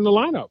batter in the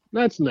lineup.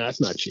 That's not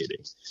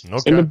cheating.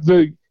 Okay. And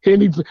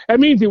that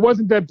means he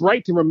wasn't that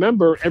bright to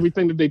remember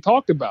everything that they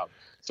talked about.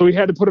 So he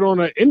had to put it on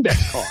an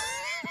index card.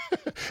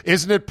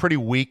 Isn't it pretty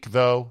weak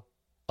though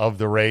of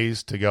the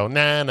Rays to go,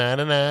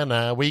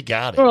 nah, we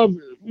got it.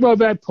 Well,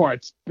 that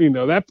part's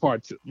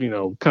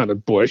kind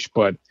of Bush,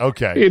 but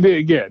okay.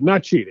 Again,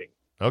 not cheating.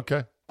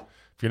 Okay.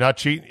 If you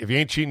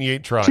ain't cheating, you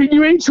ain't trying. Cheating,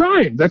 you ain't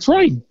trying. That's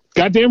right.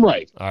 Goddamn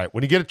right. All right.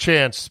 When you get a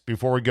chance,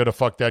 before we go to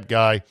fuck that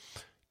guy,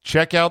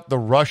 check out the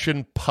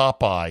Russian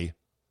Popeye,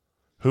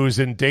 who's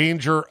in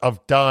danger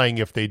of dying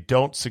if they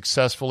don't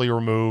successfully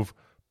remove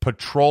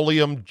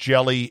petroleum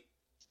jelly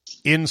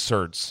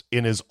inserts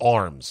in his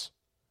arms.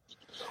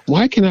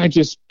 Why can I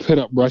just put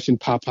up Russian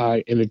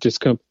Popeye and it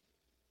just comes?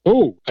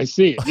 Oh, I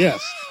see it.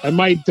 Yes. I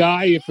might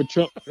die if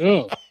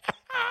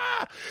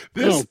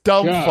This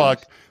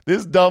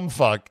dumb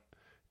fuck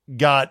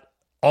got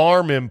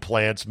arm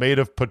implants made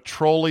of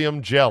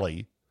petroleum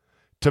jelly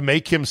to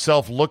make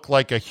himself look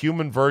like a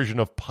human version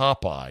of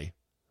Popeye.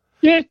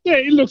 Yeah,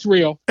 it looks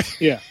real.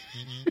 Yeah.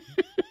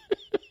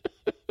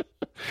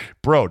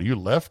 Bro, do you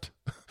lift?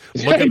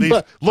 Look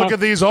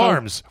at these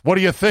arms. What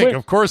do you think?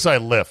 Of course I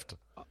lift.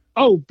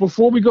 Oh,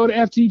 before we go to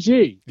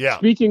FTG. Yeah.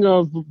 Speaking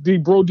of do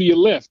you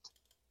lift?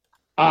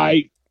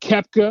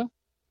 Koepka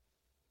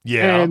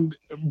and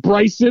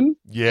Bryson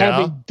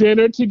having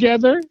dinner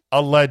together.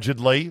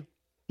 Allegedly.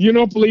 You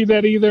don't believe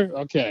that either?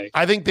 Okay.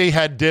 I think they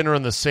had dinner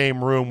in the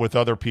same room with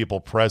other people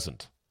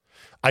present.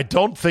 I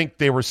don't think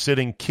they were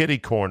sitting kitty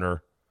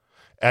corner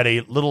at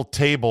a little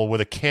table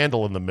with a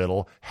candle in the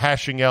middle,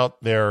 hashing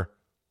out their,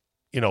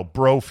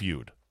 bro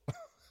feud.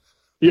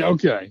 Yeah,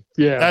 okay.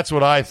 Yeah. That's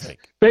what I think.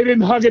 They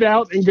didn't hug it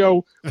out and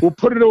go, we'll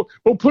put it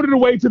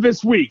away to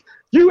this week.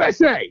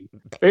 USA.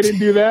 They didn't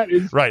do that.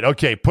 Right.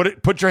 Okay.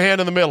 Put your hand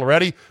in the middle.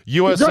 Ready?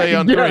 USA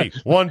on three.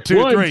 1,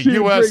 2, 3.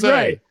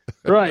 USA.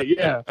 Right.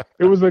 Yeah.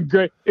 It was a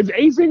great. Is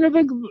Asing? I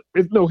think.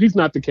 No, he's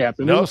not the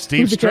captain. No,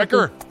 Steve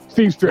Stricker.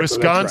 Steve Stricker.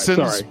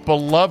 Wisconsin's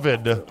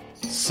beloved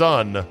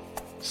son,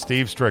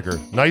 Steve Stricker.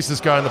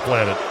 Nicest guy on the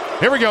planet.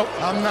 Here we go.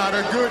 I'm not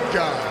a good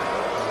guy.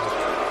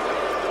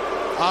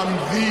 I'm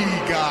the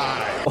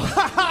guy.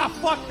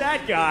 Fuck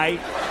that guy.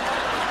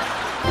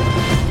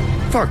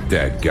 Fuck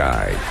that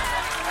guy.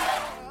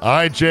 All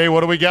right, Jay,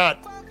 what do we got?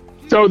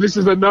 So this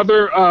is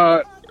another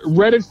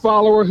Reddit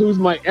follower who's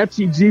my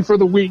FTG for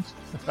the week.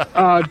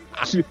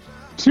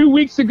 2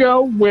 weeks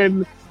ago,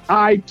 when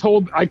I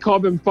called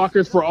them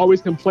fuckers for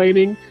always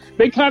complaining,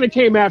 they kind of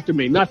came after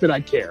me. Not that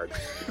I cared,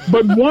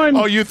 but one.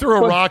 Oh, you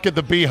threw a rock at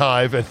the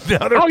Beehive, and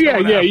now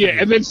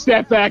yeah, and then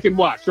stepped back and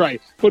watched. Right,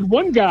 but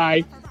one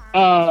guy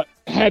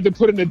had to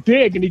put in a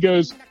dig, and he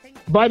goes,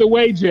 "By the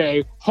way,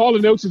 Jay,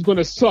 Hall & Oates is going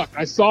to suck.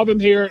 I saw them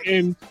here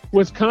in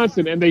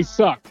Wisconsin, and they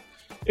sucked.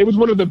 It was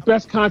one of the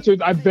best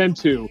concerts I've been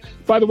to.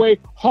 By the way,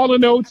 Hall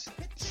 & Oates,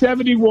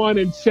 71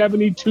 and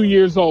 72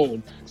 years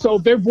old. So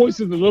if their voice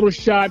is a little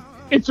shot,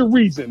 it's a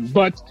reason.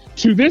 But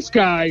to this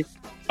guy,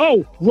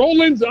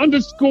 Rollins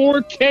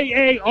 _KARET,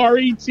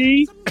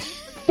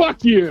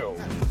 fuck you.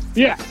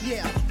 Yeah.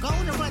 Go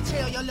and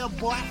tell your little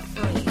boy.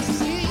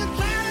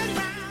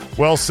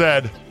 Well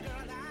said.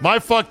 My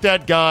fuck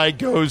that guy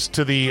goes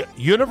to the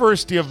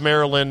University of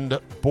Maryland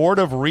Board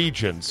of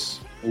Regents,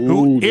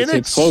 who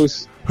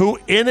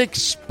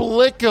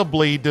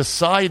inexplicably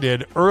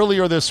decided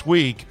earlier this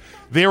week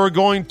they were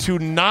going to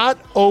not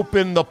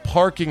open the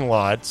parking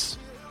lots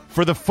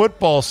for the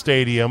football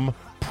stadium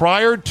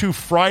prior to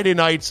Friday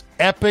night's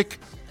epic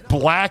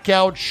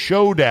blackout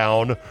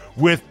showdown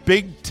with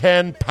Big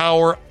Ten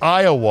Power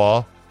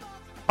Iowa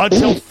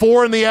until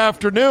 4 in the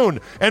afternoon.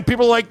 And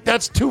people are like,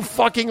 that's too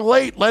fucking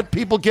late. Let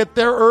people get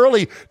there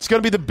early. It's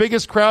going to be the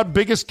biggest crowd,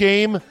 biggest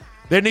game.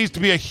 There needs to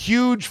be a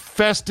huge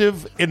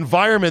festive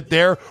environment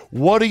there.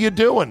 What are you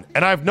doing?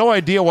 And I have no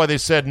idea why they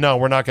said, no,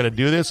 we're not going to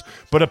do this.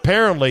 But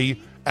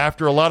apparently,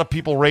 after a lot of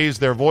people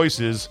raised their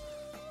voices,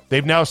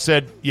 they've now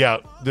said, yeah,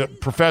 the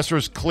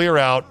professors clear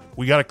out.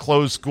 We got to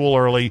close school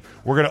early.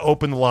 We're going to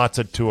open the lots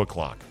at 2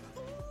 o'clock.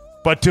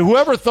 But to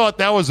whoever thought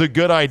that was a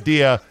good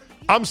idea,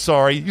 I'm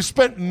sorry. You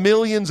spent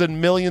millions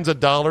and millions of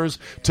dollars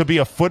to be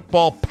a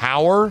football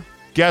power.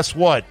 Guess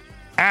what?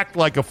 Act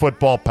like a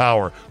football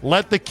power.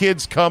 Let the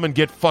kids come and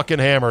get fucking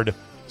hammered.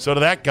 So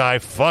to that guy,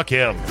 fuck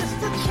him.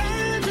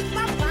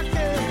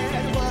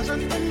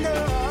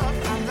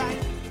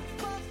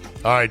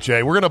 All right,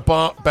 Jay, we're going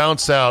to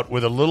bounce out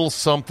with a little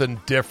something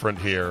different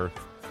here.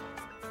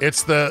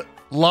 It's the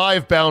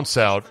live bounce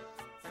out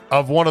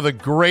of one of the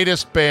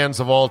greatest bands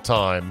of all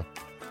time,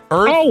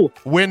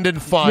 Earth, Wind,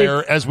 and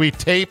Fire, as we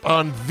tape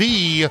on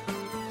the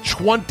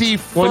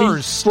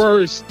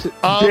 21st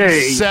of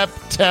day.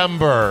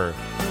 September.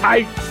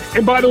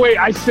 And by the way,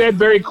 I said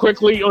very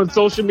quickly on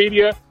social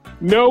media,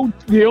 no,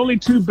 the only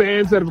two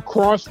bands that have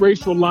crossed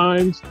racial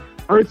lines,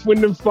 Earth,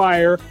 Wind, and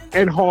Fire,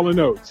 and Hall &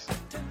 Oates.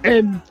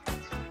 And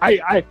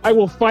I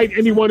will fight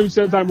anyone who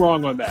says I'm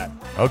wrong on that.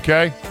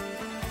 Okay.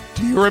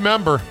 Do you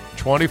remember,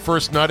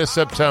 21st night of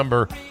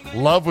September,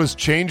 love was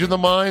changing the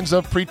minds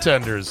of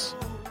pretenders.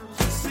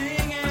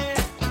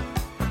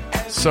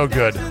 So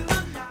good.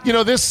 You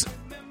know,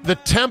 the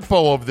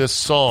tempo of this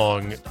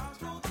song,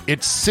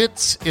 it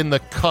sits in the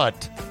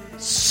cut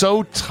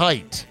so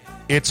tight,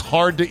 it's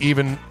hard to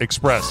even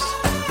express.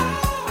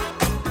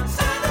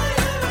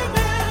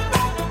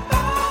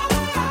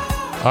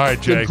 All right,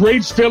 Jay. The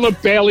great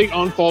Philip Bailey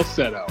on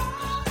falsetto.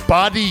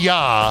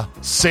 Badia,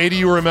 say do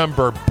you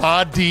remember?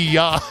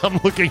 Badia. I'm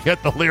looking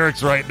at the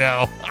lyrics right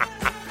now.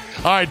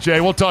 All right,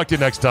 Jay, we'll talk to you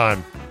next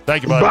time.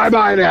 Thank you, buddy.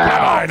 Bye-bye now.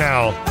 Bye-bye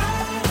now.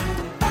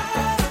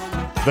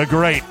 The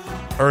great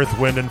Earth,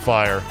 Wind, and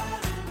Fire.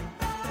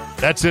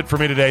 That's it for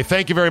me today.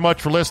 Thank you very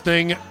much for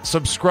listening.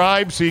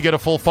 Subscribe so you get a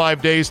full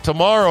 5 days.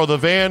 Tomorrow, the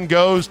van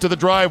goes to the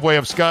driveway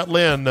of Scott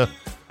Lynn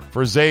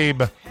for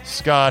Zabe,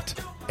 Scott,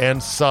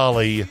 and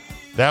Solly.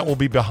 That will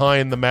be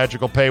behind the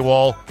magical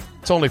paywall.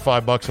 It's only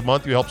 $5 a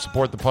month. You help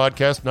support the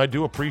podcast, and I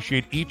do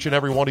appreciate each and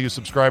every one of you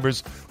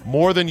subscribers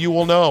more than you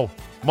will know.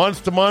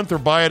 Month to month or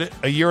buy it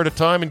a year at a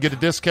time and get a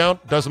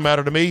discount. Doesn't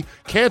matter to me.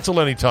 Cancel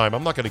anytime.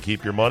 I'm not going to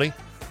keep your money.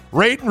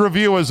 Rate and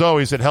review as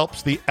always. It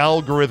helps the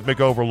algorithmic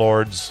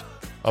overlords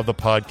of the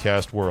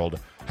podcast world.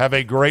 Have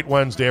a great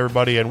Wednesday,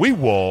 everybody, and we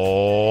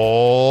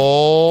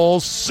will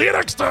see you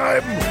next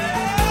time.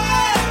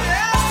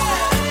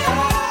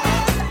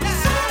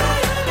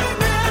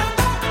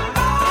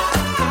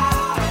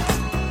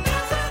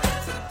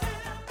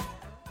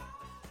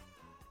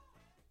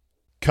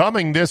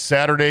 Coming this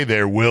Saturday,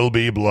 there will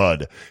be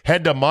blood.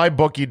 Head to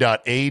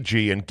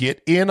mybookie.ag and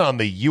get in on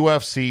the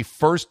UFC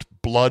First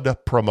Blood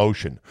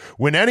promotion.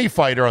 When any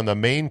fighter on the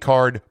main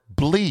card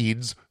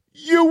bleeds,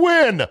 you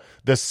win.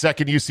 The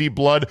second you see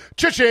blood,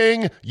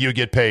 cha-ching, you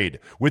get paid.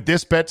 With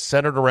this bet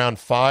centered around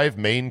 5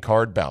 main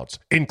card bouts,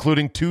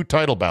 including 2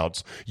 title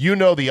bouts, you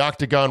know the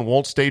octagon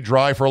won't stay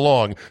dry for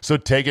long, so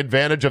take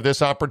advantage of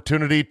this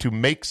opportunity to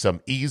make some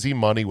easy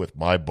money with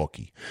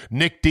MyBookie.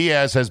 Nick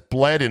Diaz has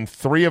bled in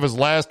 3 of his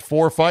last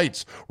 4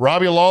 fights.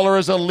 Robbie Lawler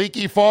is a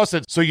leaky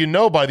faucet, so you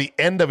know by the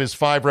end of his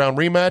 5-round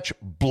rematch,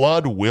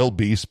 blood will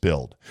be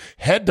spilled.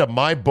 Head to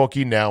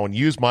MyBookie now and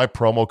use my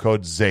promo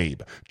code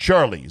ZABE.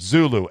 Charlie,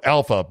 Zulu,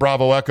 Alpha,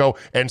 Bravo, Echo,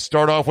 and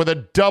start off with a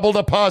double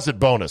deposit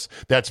bonus.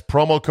 That's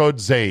promo code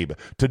ZABE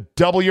to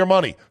double your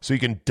money so you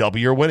can double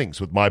your winnings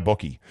with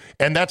MyBookie.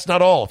 And that's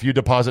not all. If you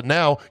deposit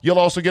now, you'll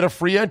also get a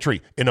free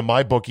entry into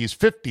MyBookie's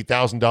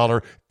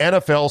 $50,000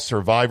 NFL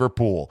Survivor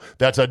Pool.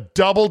 That's a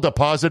double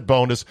deposit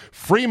bonus,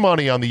 free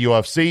money on the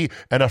UFC,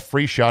 and a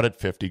free shot at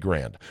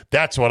 $50,000.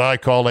 That's what I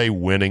call a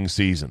winning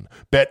season.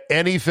 Bet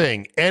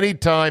anything,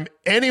 anytime,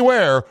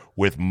 anywhere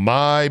with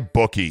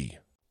MyBookie.